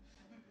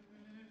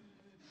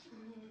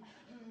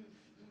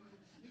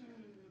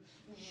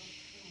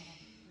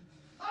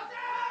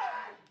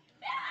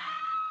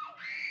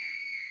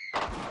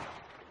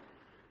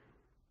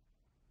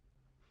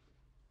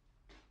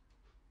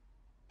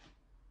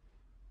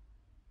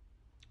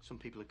 Some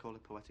people would call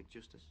it poetic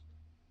justice.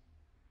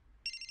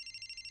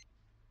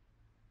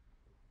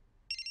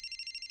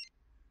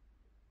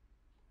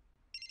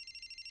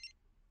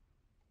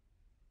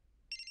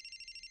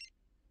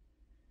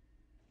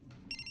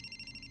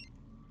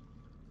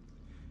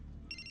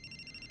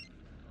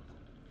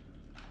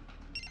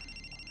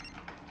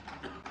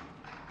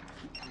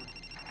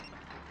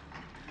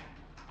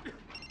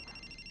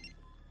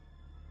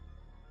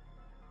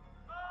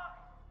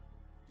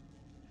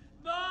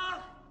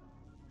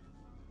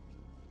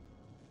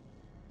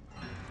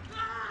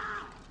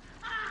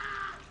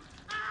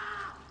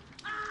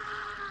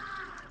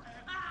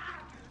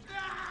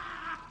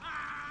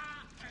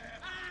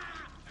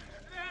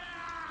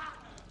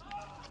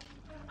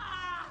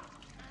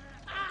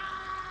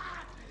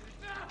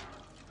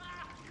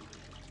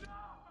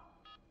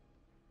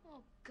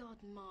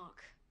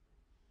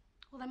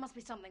 must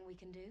be something we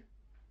can do.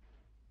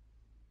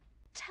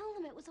 Tell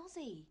them it was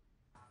Ozzy.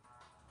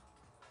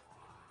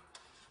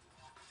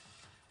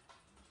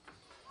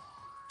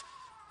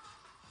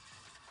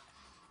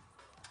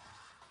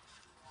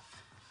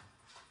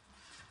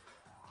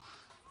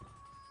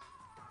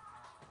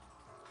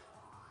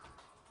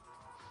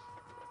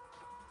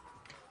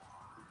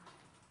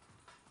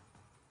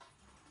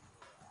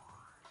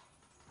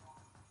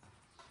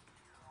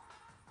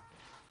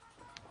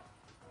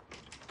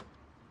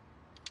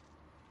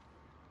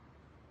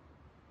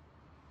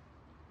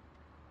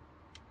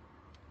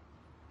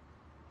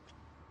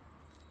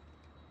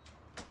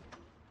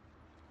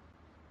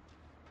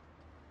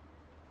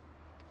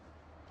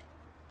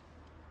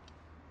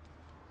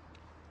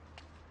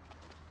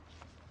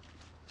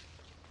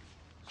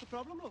 What's the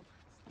problem, love?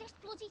 This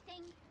bloody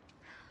thing.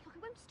 Look,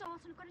 it won't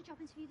start and I've got a job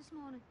interview this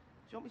morning.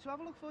 Do you want me to have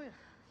a look for you? If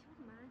you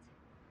wouldn't mind.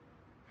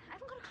 I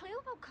haven't got a clue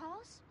about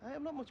cars.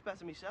 I'm not much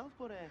better myself,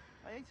 but I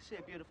hate to see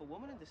a beautiful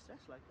woman in distress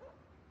like that.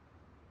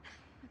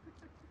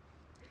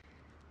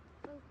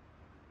 Well,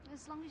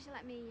 as long as you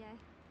let me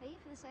pay you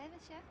for the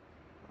service, yeah?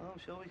 Oh, I'm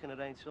sure we can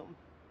arrange something.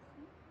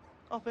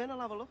 Hop in, I'll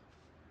have a look.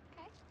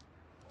 Okay.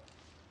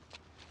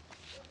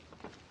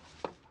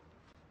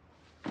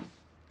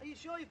 Are you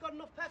sure you've got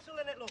enough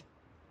petrol in it, love?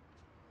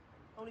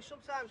 Only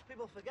sometimes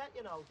people forget,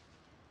 you know.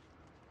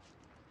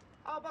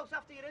 How about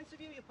after your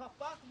interview you pop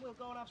back and we'll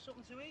go and have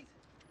something to eat?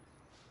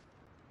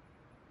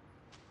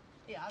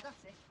 Yeah,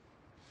 that's it.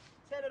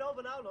 Turn it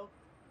over now, love.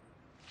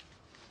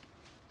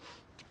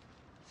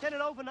 Turn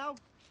it over now.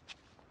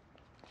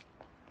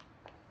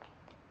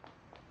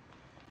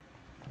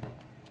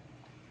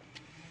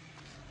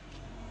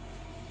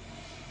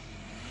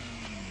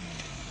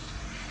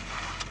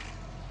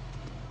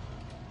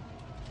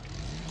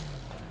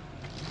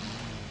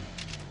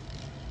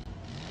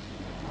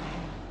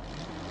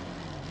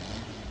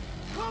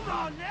 Come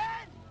on, then!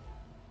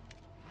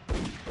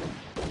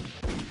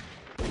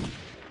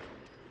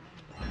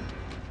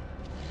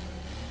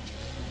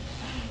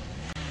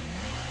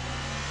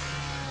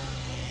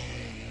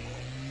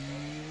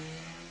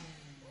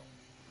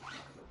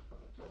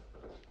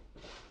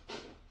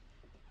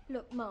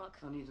 Look, Mark.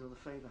 I need another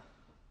favour.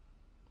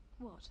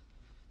 What?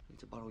 I need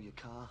to borrow your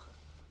car.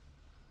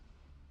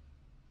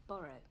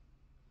 Borrow?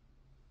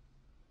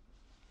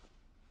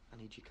 I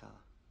need your car.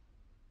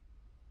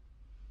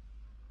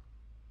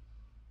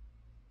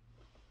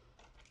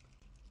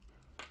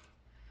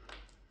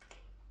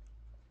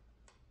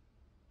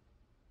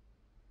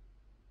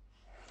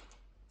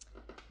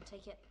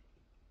 Take it.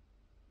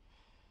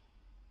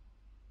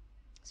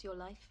 It's your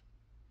life.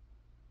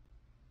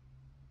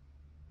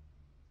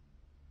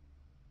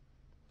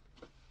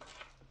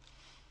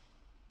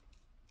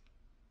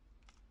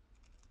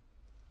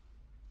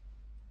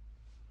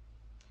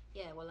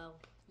 Yeah, well, I'll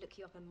look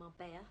you up in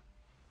Marbella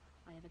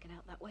if I ever get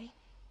out that way.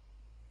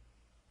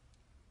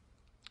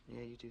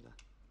 Yeah, you do that.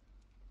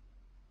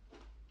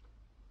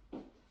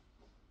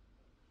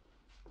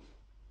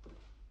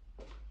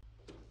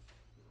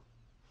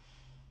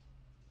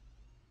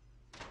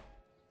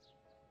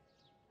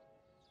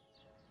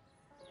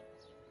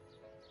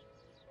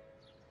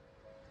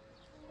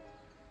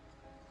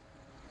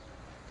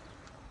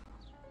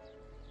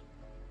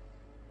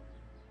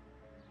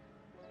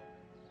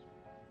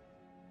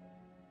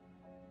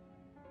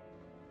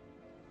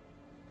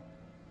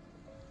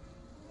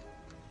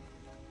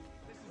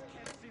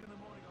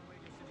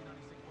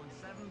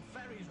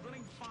 Ferries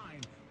running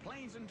fine.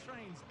 Planes and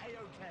trains,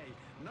 A-OK.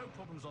 No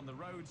problems on the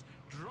roads.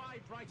 Dry,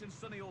 bright and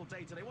sunny all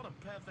day today. What a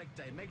perfect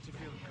day. Makes you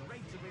feel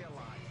great to be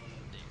alive.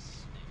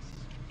 This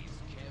is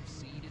Kev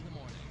Seed